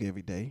don't talk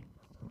every day.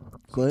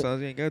 But,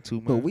 Sometimes you ain't got to,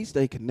 man. but we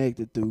stay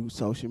connected through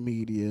social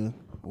media,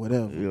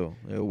 whatever.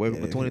 Yeah, welcome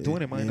to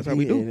 2020, man. And That's if how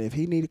we he- do. And if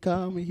he need to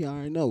call me, he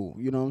already know.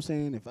 You know what I'm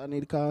saying? If I need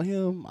to call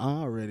him,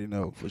 I already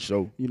know. For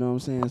sure. You know what I'm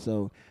saying?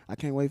 So I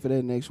can't wait for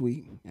that next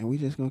week. And we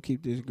just going to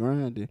keep this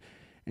grinding.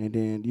 And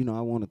then,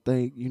 I want to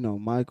thank,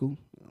 Michael.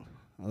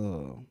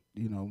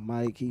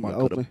 Mike, he Michael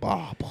the opened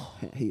Barber.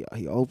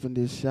 he opened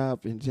his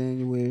shop in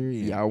January.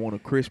 And Y'all want to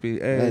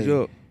crispy ass Hey,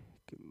 up.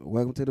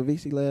 welcome to the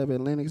VC Lab at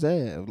Lennox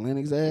Ave.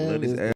 Lennox Ave Lennox is Ave.